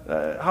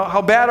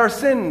how bad our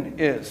sin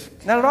is?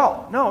 Not at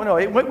all. No.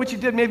 What you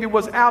did maybe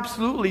was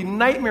absolutely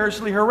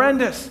nightmarishly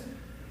horrendous.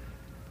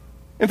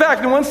 In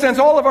fact, in one sense,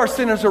 all of our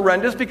sin is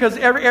horrendous because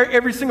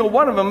every single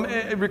one of them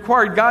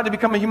required God to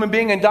become a human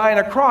being and die on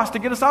a cross to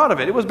get us out of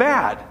it. It was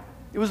bad.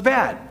 It was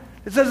bad.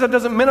 It says that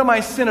doesn't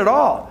minimize sin at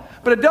all.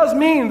 But it does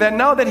mean that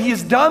now that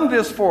He's done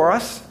this for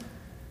us,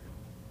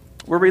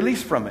 we're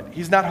released from it.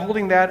 He's not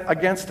holding that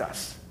against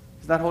us.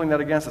 He's not holding that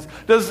against us.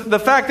 Does the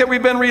fact that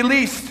we've been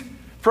released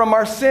from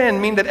our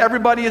sin mean that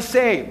everybody is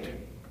saved?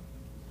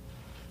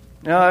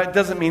 No, it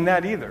doesn't mean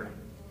that either.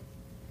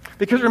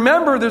 Because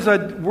remember, there's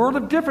a world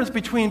of difference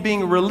between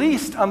being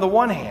released on the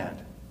one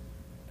hand,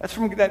 that's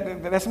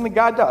something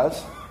God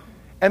does,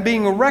 and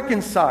being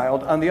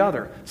reconciled on the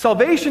other.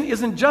 Salvation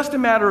isn't just a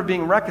matter of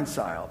being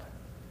reconciled.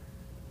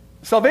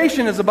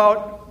 Salvation is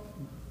about,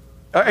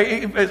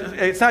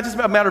 it's not just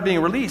a matter of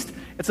being released,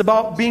 it's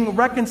about being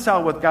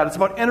reconciled with God. It's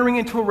about entering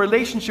into a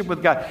relationship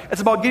with God.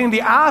 It's about getting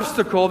the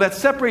obstacle that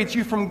separates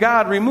you from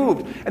God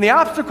removed. And the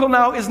obstacle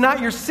now is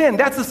not your sin.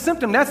 That's a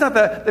symptom. That's not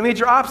the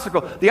major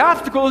obstacle. The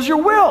obstacle is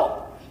your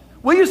will.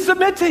 Will you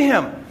submit to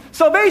Him?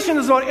 Salvation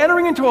is about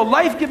entering into a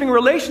life-giving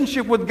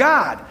relationship with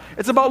God.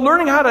 It's about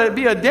learning how to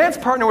be a dance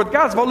partner with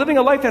God. It's about living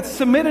a life that's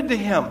submitted to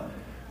Him.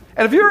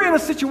 And if you're in a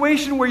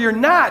situation where you're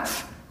not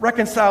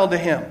reconciled to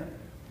Him,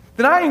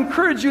 then I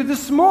encourage you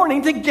this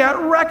morning to get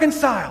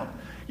reconciled.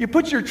 You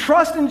put your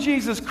trust in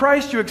Jesus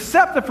Christ, you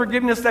accept the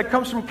forgiveness that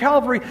comes from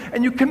Calvary,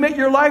 and you commit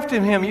your life to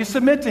Him, you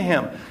submit to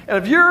Him.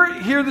 And if you're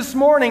here this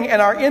morning and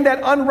are in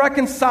that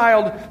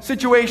unreconciled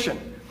situation,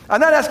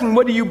 I'm not asking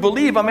what do you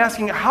believe, I'm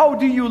asking how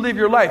do you live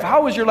your life?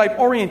 How is your life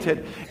oriented?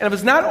 And if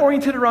it's not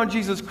oriented around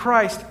Jesus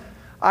Christ,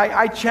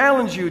 I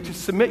challenge you to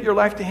submit your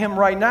life to Him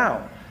right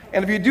now.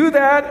 And if you do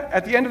that,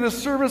 at the end of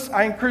this service,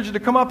 I encourage you to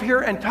come up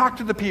here and talk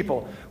to the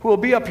people who will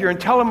be up here and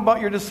tell them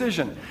about your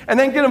decision. And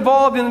then get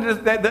involved in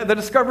the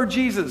Discover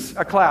Jesus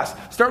class.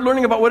 Start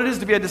learning about what it is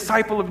to be a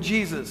disciple of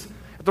Jesus.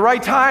 At the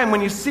right time,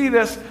 when you see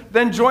this,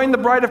 then join the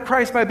bride of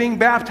Christ by being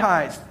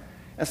baptized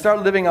and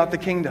start living out the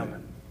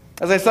kingdom.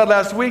 As I said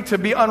last week, to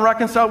be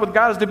unreconciled with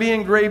God is to be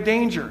in grave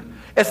danger.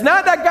 It's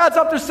not that God's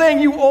up there saying,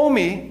 you owe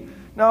me.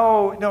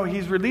 No,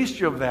 He's released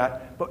you of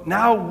that. But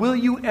now will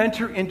you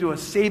enter into a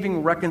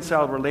saving,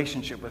 reconciled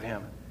relationship with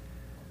Him?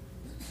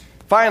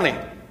 Finally,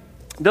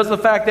 does the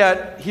fact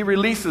that He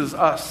releases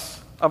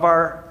us of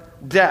our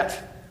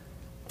debt,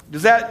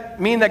 does that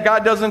mean that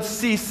God doesn't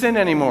see sin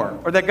anymore?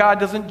 Or that God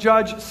doesn't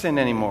judge sin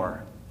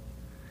anymore?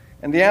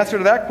 And the answer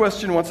to that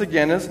question, once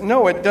again, is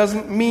no, it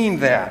doesn't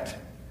mean that.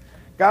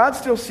 God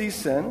still sees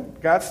sin.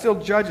 God still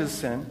judges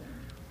sin.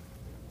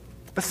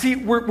 But see,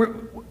 many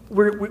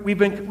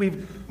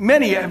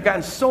have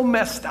gotten so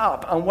messed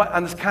up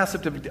on this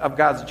concept of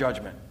God's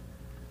judgment.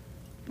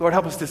 Lord,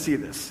 help us to see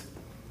this.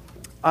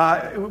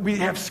 We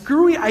have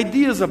screwy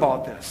ideas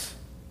about this.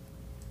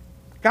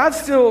 God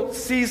still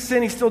sees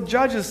sin, he still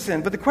judges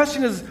sin. But the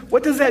question is,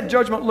 what does that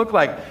judgment look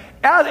like?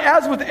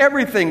 As with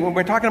everything, when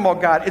we're talking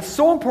about God, it's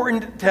so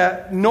important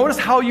to notice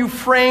how you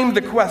frame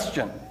the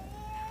question.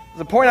 It's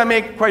a point I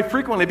make quite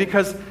frequently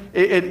because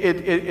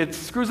it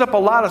screws up a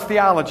lot of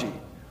theology.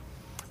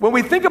 When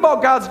we think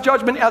about God's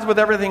judgment, as with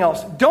everything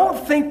else,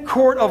 don't think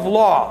court of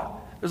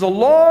law. There's a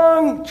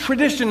long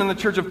tradition in the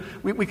church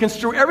of we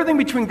construe everything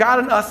between God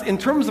and us in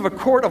terms of a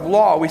court of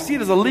law. We see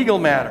it as a legal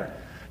matter.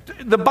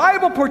 The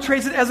Bible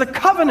portrays it as a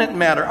covenant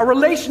matter, a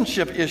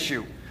relationship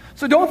issue.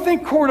 So don't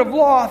think court of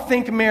law,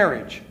 think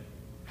marriage.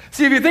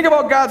 See, if you think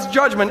about God's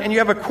judgment and you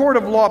have a court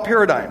of law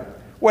paradigm,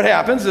 what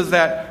happens is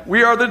that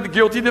we are the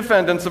guilty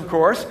defendants, of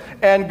course,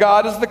 and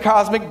God is the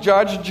cosmic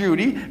judge,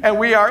 Judy, and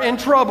we are in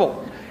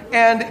trouble.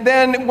 And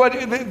then what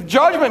the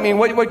judgment means,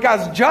 what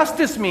God's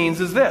justice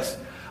means is this.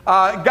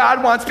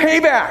 God wants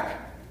payback.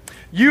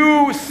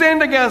 You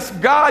sinned against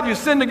God, you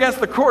sinned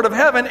against the court of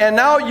heaven, and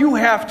now you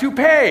have to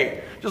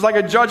pay. Just like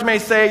a judge may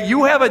say,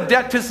 you have a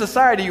debt to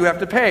society you have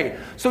to pay.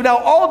 So now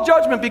all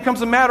judgment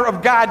becomes a matter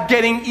of God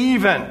getting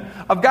even,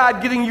 of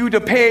God getting you to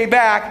pay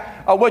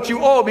back what you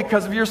owe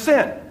because of your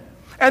sin.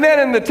 And then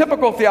in the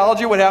typical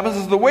theology, what happens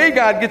is the way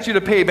God gets you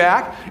to pay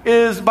back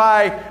is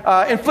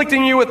by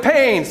inflicting you with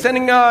pain,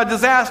 sending a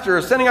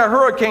disaster, sending a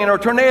hurricane or a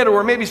tornado,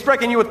 or maybe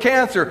striking you with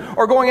cancer,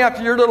 or going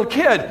after your little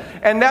kid.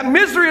 And that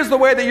misery is the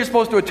way that you're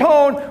supposed to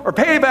atone or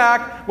pay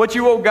back what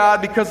you owe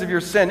God because of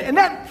your sin. And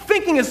that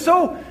thinking is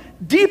so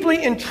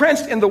deeply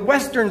entrenched in the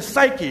Western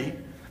psyche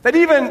that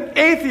even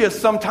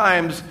atheists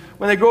sometimes,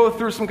 when they go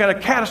through some kind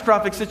of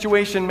catastrophic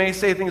situation, may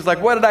say things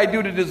like, what did I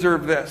do to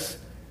deserve this?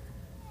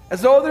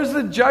 As though there's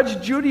a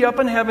Judge Judy up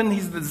in heaven,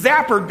 he's the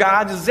zapper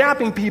God, just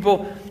zapping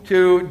people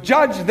to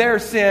judge their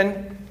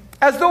sin,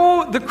 as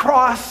though the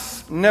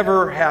cross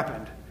never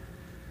happened.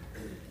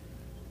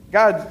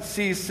 God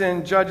sees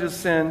sin, judges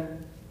sin,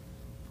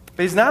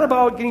 but he's not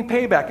about getting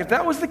payback. If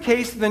that was the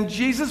case, then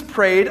Jesus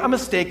prayed a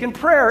mistaken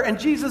prayer. And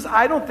Jesus,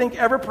 I don't think,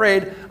 ever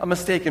prayed a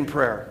mistaken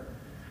prayer.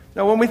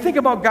 Now, when we think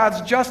about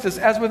God's justice,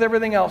 as with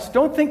everything else,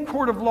 don't think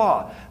court of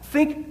law.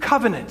 Think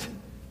covenant.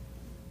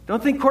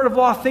 Don't think court of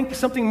law. Think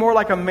something more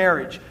like a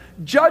marriage.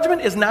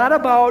 Judgment is not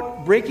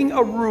about breaking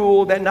a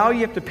rule that now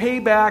you have to pay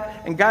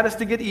back and God has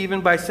to get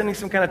even by sending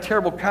some kind of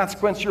terrible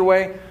consequence your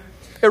way.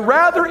 It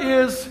rather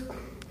is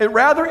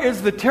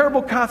the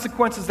terrible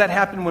consequences that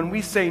happen when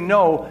we say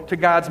no to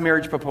God's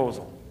marriage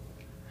proposal.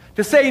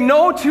 To say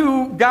no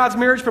to God's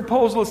marriage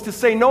proposal is to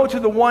say no to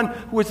the one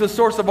who is the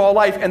source of all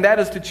life, and that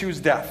is to choose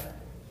death.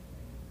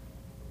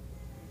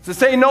 To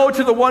say no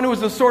to the one who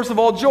is the source of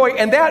all joy,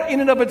 and that in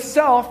and of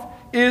itself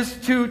is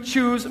to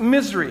choose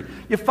misery.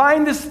 You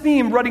find this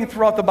theme running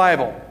throughout the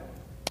Bible.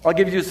 I'll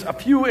give you just a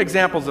few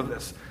examples of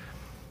this.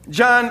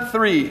 John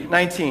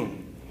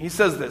 3:19. He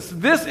says this.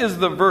 This is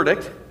the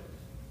verdict.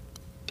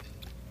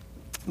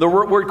 The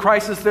word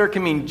crisis there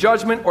can mean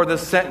judgment or the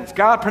sentence.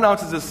 God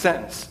pronounces a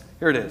sentence.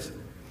 Here it is.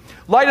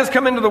 Light has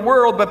come into the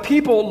world, but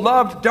people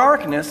loved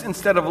darkness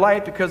instead of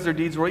light because their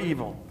deeds were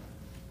evil.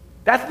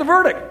 That's the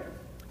verdict.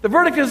 The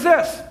verdict is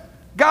this.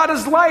 God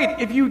is light.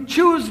 If you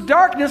choose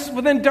darkness,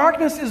 well, then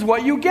darkness is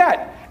what you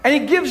get. And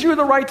he gives you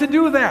the right to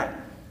do that.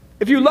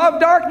 If you love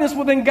darkness,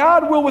 well, then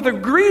God will, with a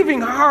grieving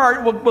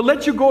heart, will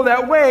let you go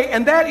that way,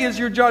 and that is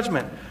your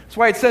judgment. That's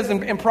why it says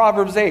in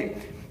Proverbs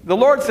 8, the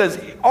Lord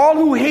says, all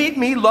who hate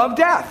me love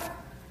death.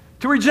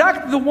 To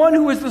reject the one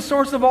who is the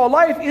source of all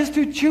life is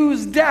to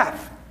choose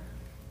death.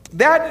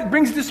 That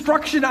brings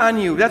destruction on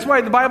you. That's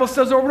why the Bible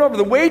says over and over,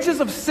 the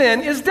wages of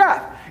sin is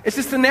death. It's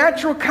just the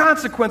natural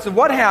consequence of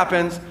what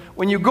happens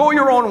when you go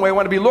your own way,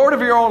 want to be Lord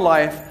of your own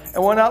life,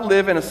 and will not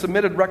live in a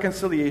submitted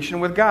reconciliation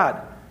with God.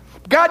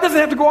 God doesn't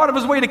have to go out of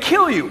his way to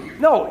kill you.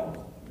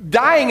 No,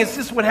 dying is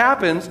just what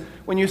happens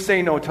when you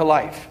say no to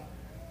life.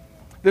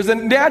 There's a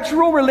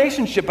natural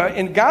relationship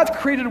in God's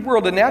created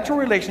world, a natural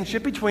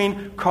relationship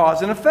between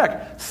cause and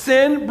effect.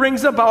 Sin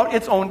brings about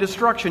its own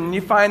destruction, and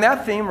you find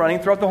that theme running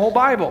throughout the whole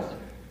Bible.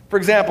 For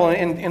example,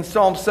 in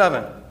Psalm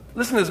 7,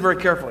 listen to this very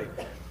carefully.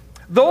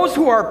 Those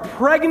who are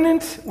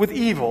pregnant with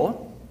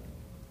evil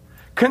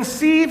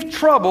conceive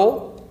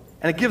trouble,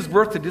 and it gives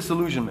birth to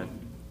disillusionment.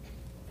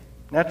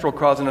 Natural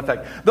cause and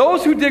effect.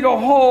 Those who dig a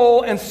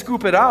hole and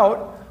scoop it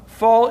out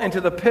fall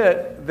into the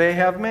pit they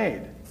have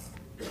made.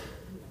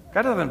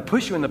 God doesn't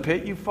push you in the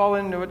pit, you fall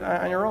into it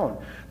on your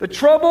own. The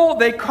trouble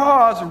they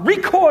cause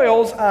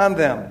recoils on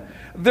them.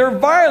 Their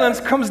violence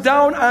comes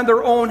down on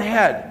their own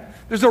head.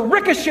 There's a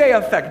ricochet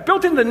effect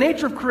built into the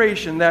nature of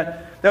creation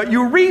that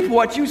you reap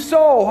what you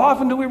sow. How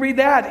often do we read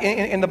that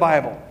in the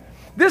Bible?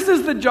 This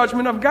is the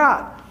judgment of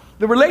God.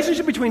 The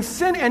relationship between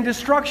sin and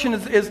destruction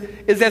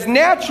is as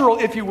natural,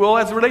 if you will,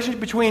 as the relationship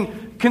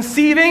between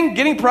conceiving,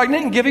 getting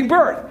pregnant, and giving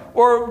birth,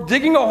 or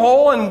digging a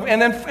hole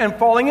and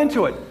falling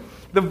into it.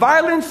 The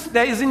violence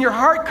that is in your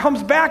heart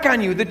comes back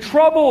on you. The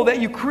trouble that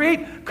you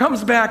create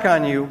comes back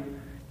on you.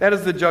 That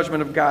is the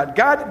judgment of God.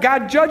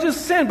 God judges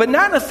sin, but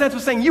not in a sense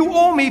of saying, you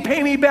owe me,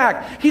 pay me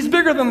back. He's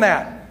bigger than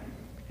that.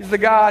 He's the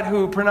God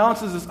who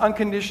pronounces his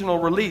unconditional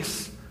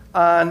release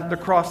on the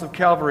cross of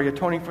Calvary,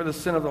 atoning for the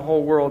sin of the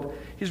whole world.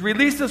 He's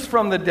released us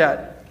from the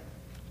debt,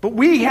 but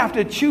we have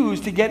to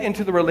choose to get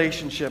into the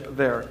relationship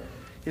there.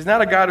 He's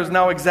not a God who's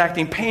now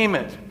exacting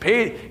payment.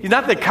 He's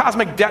not the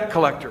cosmic debt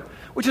collector,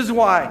 which is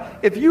why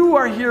if you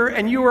are here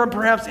and you are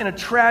perhaps in a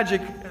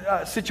tragic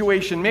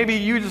situation, maybe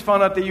you just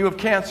found out that you have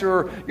cancer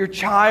or your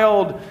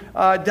child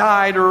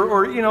died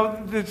or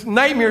there's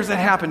nightmares that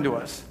happen to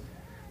us.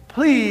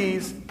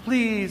 Please,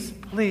 please,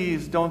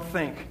 please don't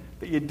think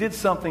that you did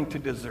something to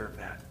deserve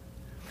that.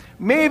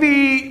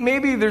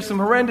 Maybe there's some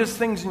horrendous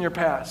things in your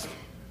past.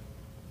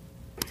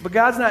 But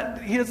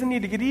He doesn't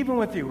need to get even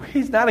with you.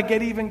 He's not a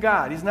get even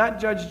God. He's not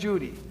Judge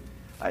Judy.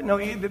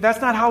 No,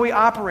 that's not how he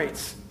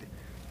operates.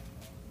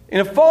 In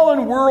a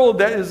fallen world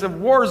that is a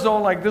war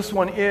zone like this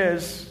one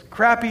is,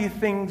 crappy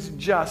things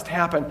just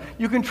happen.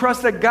 You can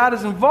trust that God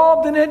is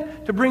involved in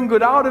it to bring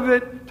good out of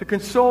it, to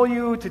console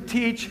you, to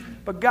teach,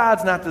 but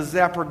God's not the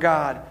zapper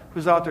God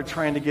who's out there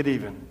trying to get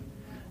even.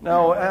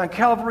 No, on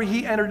Calvary,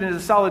 he entered into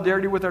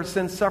solidarity with our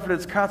sins, suffered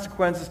its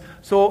consequences,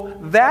 so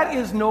that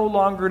is no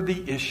longer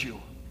the issue.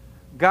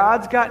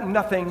 God's got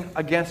nothing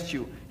against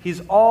you.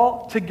 He's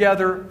all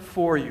together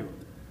for you.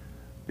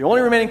 The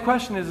only remaining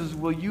question is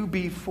will you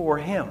be for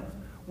him?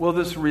 Will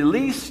this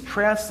release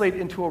translate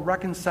into a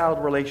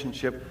reconciled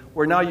relationship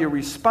where now you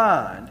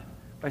respond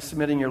by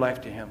submitting your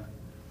life to him?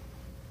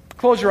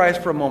 Close your eyes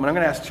for a moment. I'm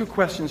going to ask two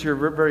questions here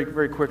very,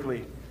 very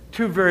quickly.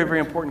 Two very, very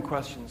important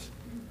questions.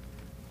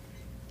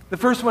 The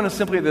first one is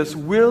simply this: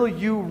 will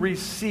you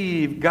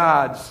receive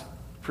God's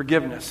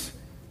forgiveness,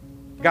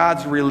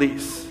 God's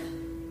release?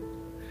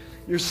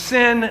 Your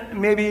sin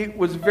maybe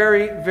was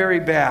very, very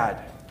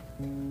bad,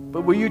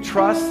 but will you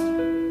trust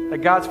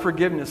that God's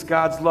forgiveness,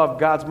 God's love,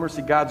 God's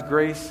mercy, God's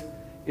grace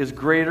is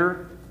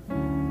greater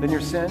than your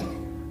sin?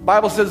 The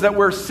Bible says that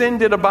where sin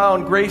did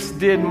abound, grace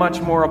did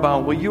much more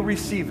abound. Will you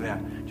receive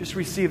that? Just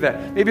receive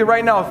that. Maybe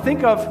right now,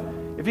 think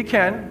of, if you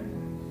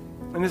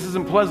can, and this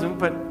isn't pleasant,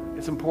 but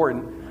it's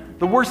important,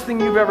 the worst thing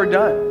you've ever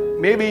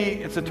done. Maybe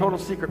it's a total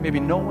secret. Maybe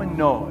no one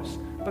knows,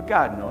 but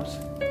God knows.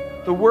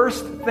 The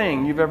worst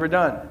thing you've ever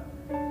done.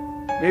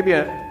 Maybe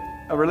a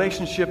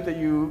relationship that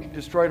you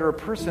destroyed or a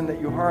person that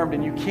you harmed,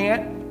 and you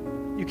can't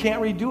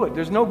redo it.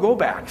 There's no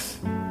go-backs.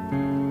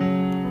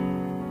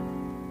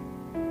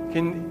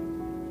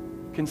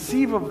 Can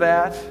conceive of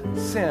that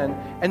sin.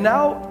 And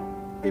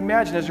now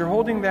imagine, as you're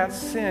holding that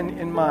sin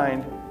in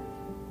mind,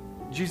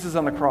 Jesus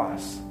on the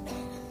cross.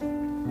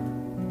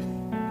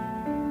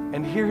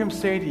 And hear him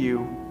say to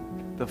you,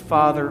 the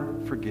Father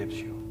forgives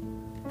you.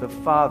 The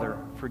Father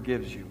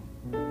forgives you.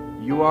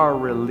 You are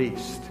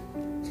released.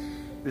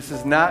 This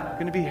is not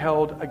going to be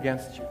held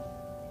against you.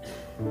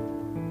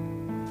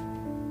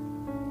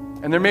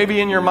 And there may be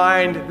in your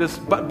mind this,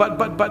 but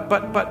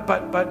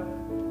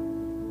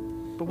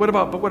what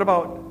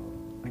about,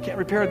 I can't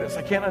repair this,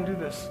 I can't undo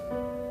this.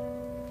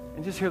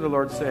 And just hear the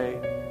Lord say,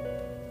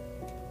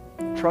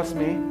 trust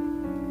me,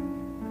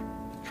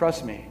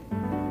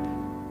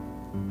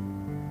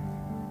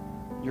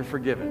 you're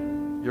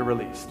forgiven, you're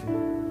released.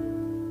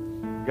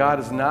 God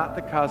is not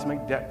the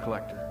cosmic debt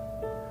collector.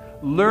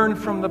 Learn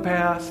from the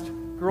past,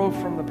 grow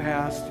from the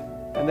past,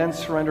 and then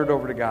surrender it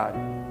over to God.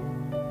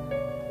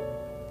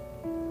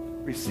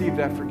 Receive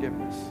that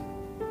forgiveness.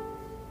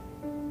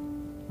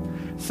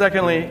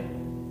 Secondly,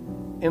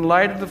 in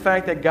light of the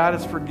fact that God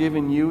has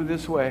forgiven you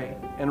this way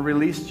and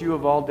released you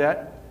of all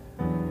debt,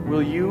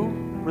 will you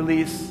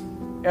release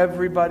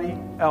everybody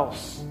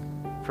else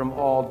from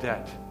all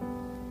debt?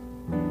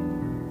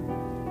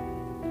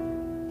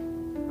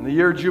 In the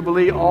year of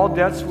Jubilee, all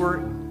debts were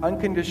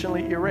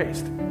unconditionally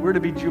erased. We're to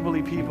be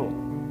Jubilee people.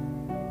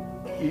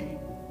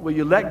 Will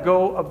you let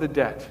go of the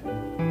debt?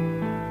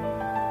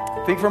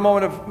 Think for a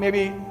moment of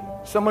maybe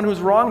someone who's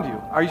wronged you.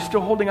 Are you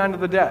still holding on to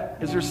the debt?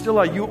 Is there still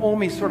a you owe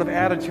me sort of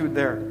attitude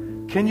there?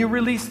 Can you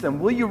release them?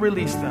 Will you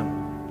release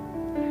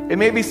them? It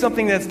may be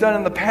something that's done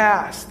in the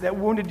past that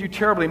wounded you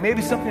terribly.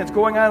 Maybe something that's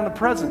going on in the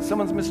present.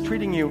 Someone's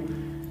mistreating you.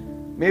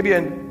 Maybe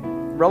a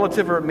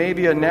relative or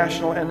maybe a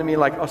national enemy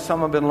like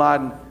Osama bin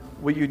Laden.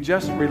 Will you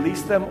just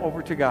release them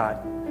over to God?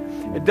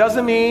 It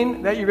doesn't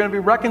mean that you're going to be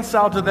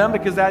reconciled to them,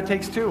 because that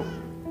takes two.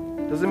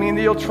 It doesn't mean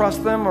that you'll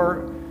trust them,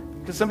 or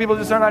because some people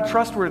just are not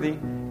trustworthy.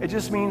 It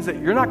just means that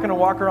you're not going to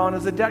walk around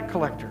as a debt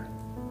collector.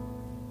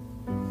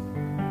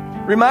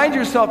 Remind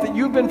yourself that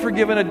you've been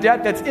forgiven a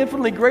debt that's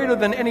infinitely greater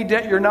than any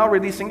debt you're now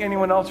releasing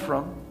anyone else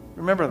from.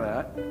 Remember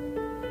that.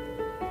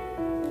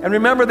 And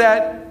remember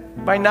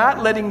that by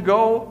not letting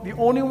go, the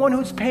only one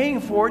who's paying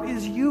for it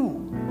is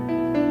you.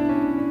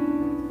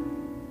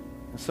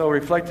 And so,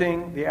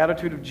 reflecting the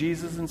attitude of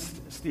Jesus and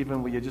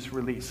Stephen, will you just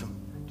release them?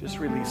 Just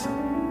release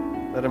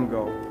them. Let them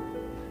go.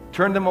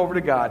 Turn them over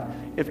to God.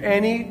 If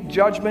any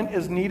judgment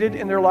is needed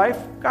in their life,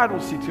 God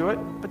will see to it.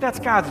 But that's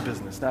God's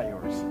business, not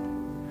yours.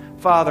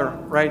 Father,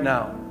 right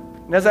now,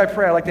 and as I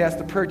pray, I'd like to ask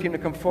the prayer team to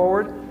come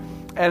forward.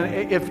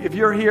 And if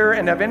you're here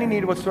and have any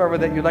need whatsoever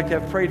that you'd like to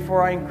have prayed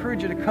for, I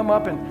encourage you to come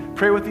up and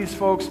pray with these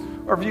folks.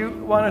 Or if you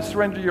want to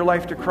surrender your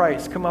life to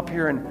Christ, come up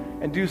here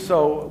and do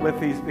so with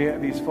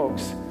these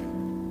folks.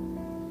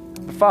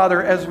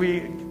 Father, as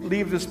we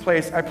leave this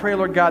place, I pray,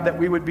 Lord God, that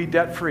we would be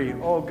debt-free.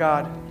 Oh,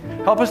 God,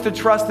 help us to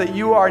trust that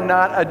you are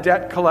not a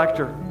debt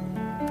collector,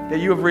 that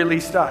you have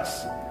released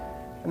us.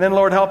 And then,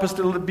 Lord, help us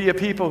to be a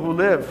people who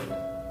live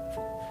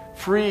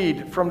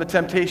freed from the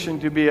temptation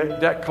to be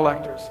debt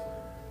collectors.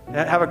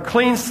 That have a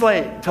clean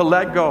slate to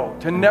let go,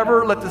 to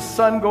never let the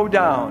sun go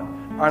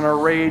down on our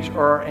rage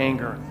or our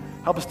anger.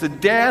 Help us to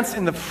dance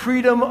in the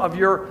freedom of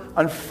your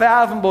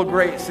unfathomable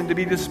grace and to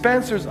be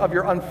dispensers of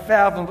your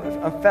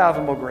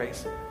unfathomable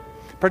grace.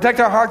 Protect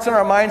our hearts and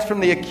our minds from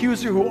the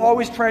accuser who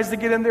always tries to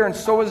get in there and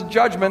sow his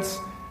judgments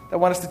that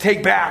want us to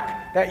take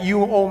back that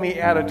you owe me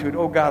attitude.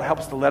 Oh God, help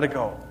us to let it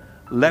go.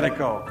 Let it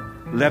go.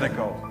 Let it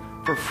go.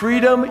 For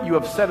freedom, you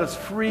have set us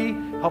free.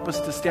 Help us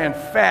to stand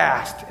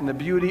fast in the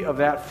beauty of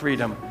that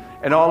freedom.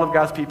 And all of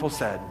God's people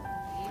said,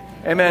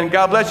 amen.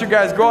 God bless you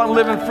guys. Go out and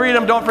live in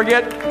freedom. Don't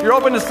forget, you're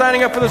open to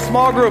signing up for the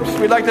small groups.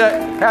 We'd like to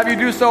have you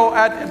do so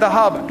at the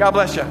hub. God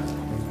bless you.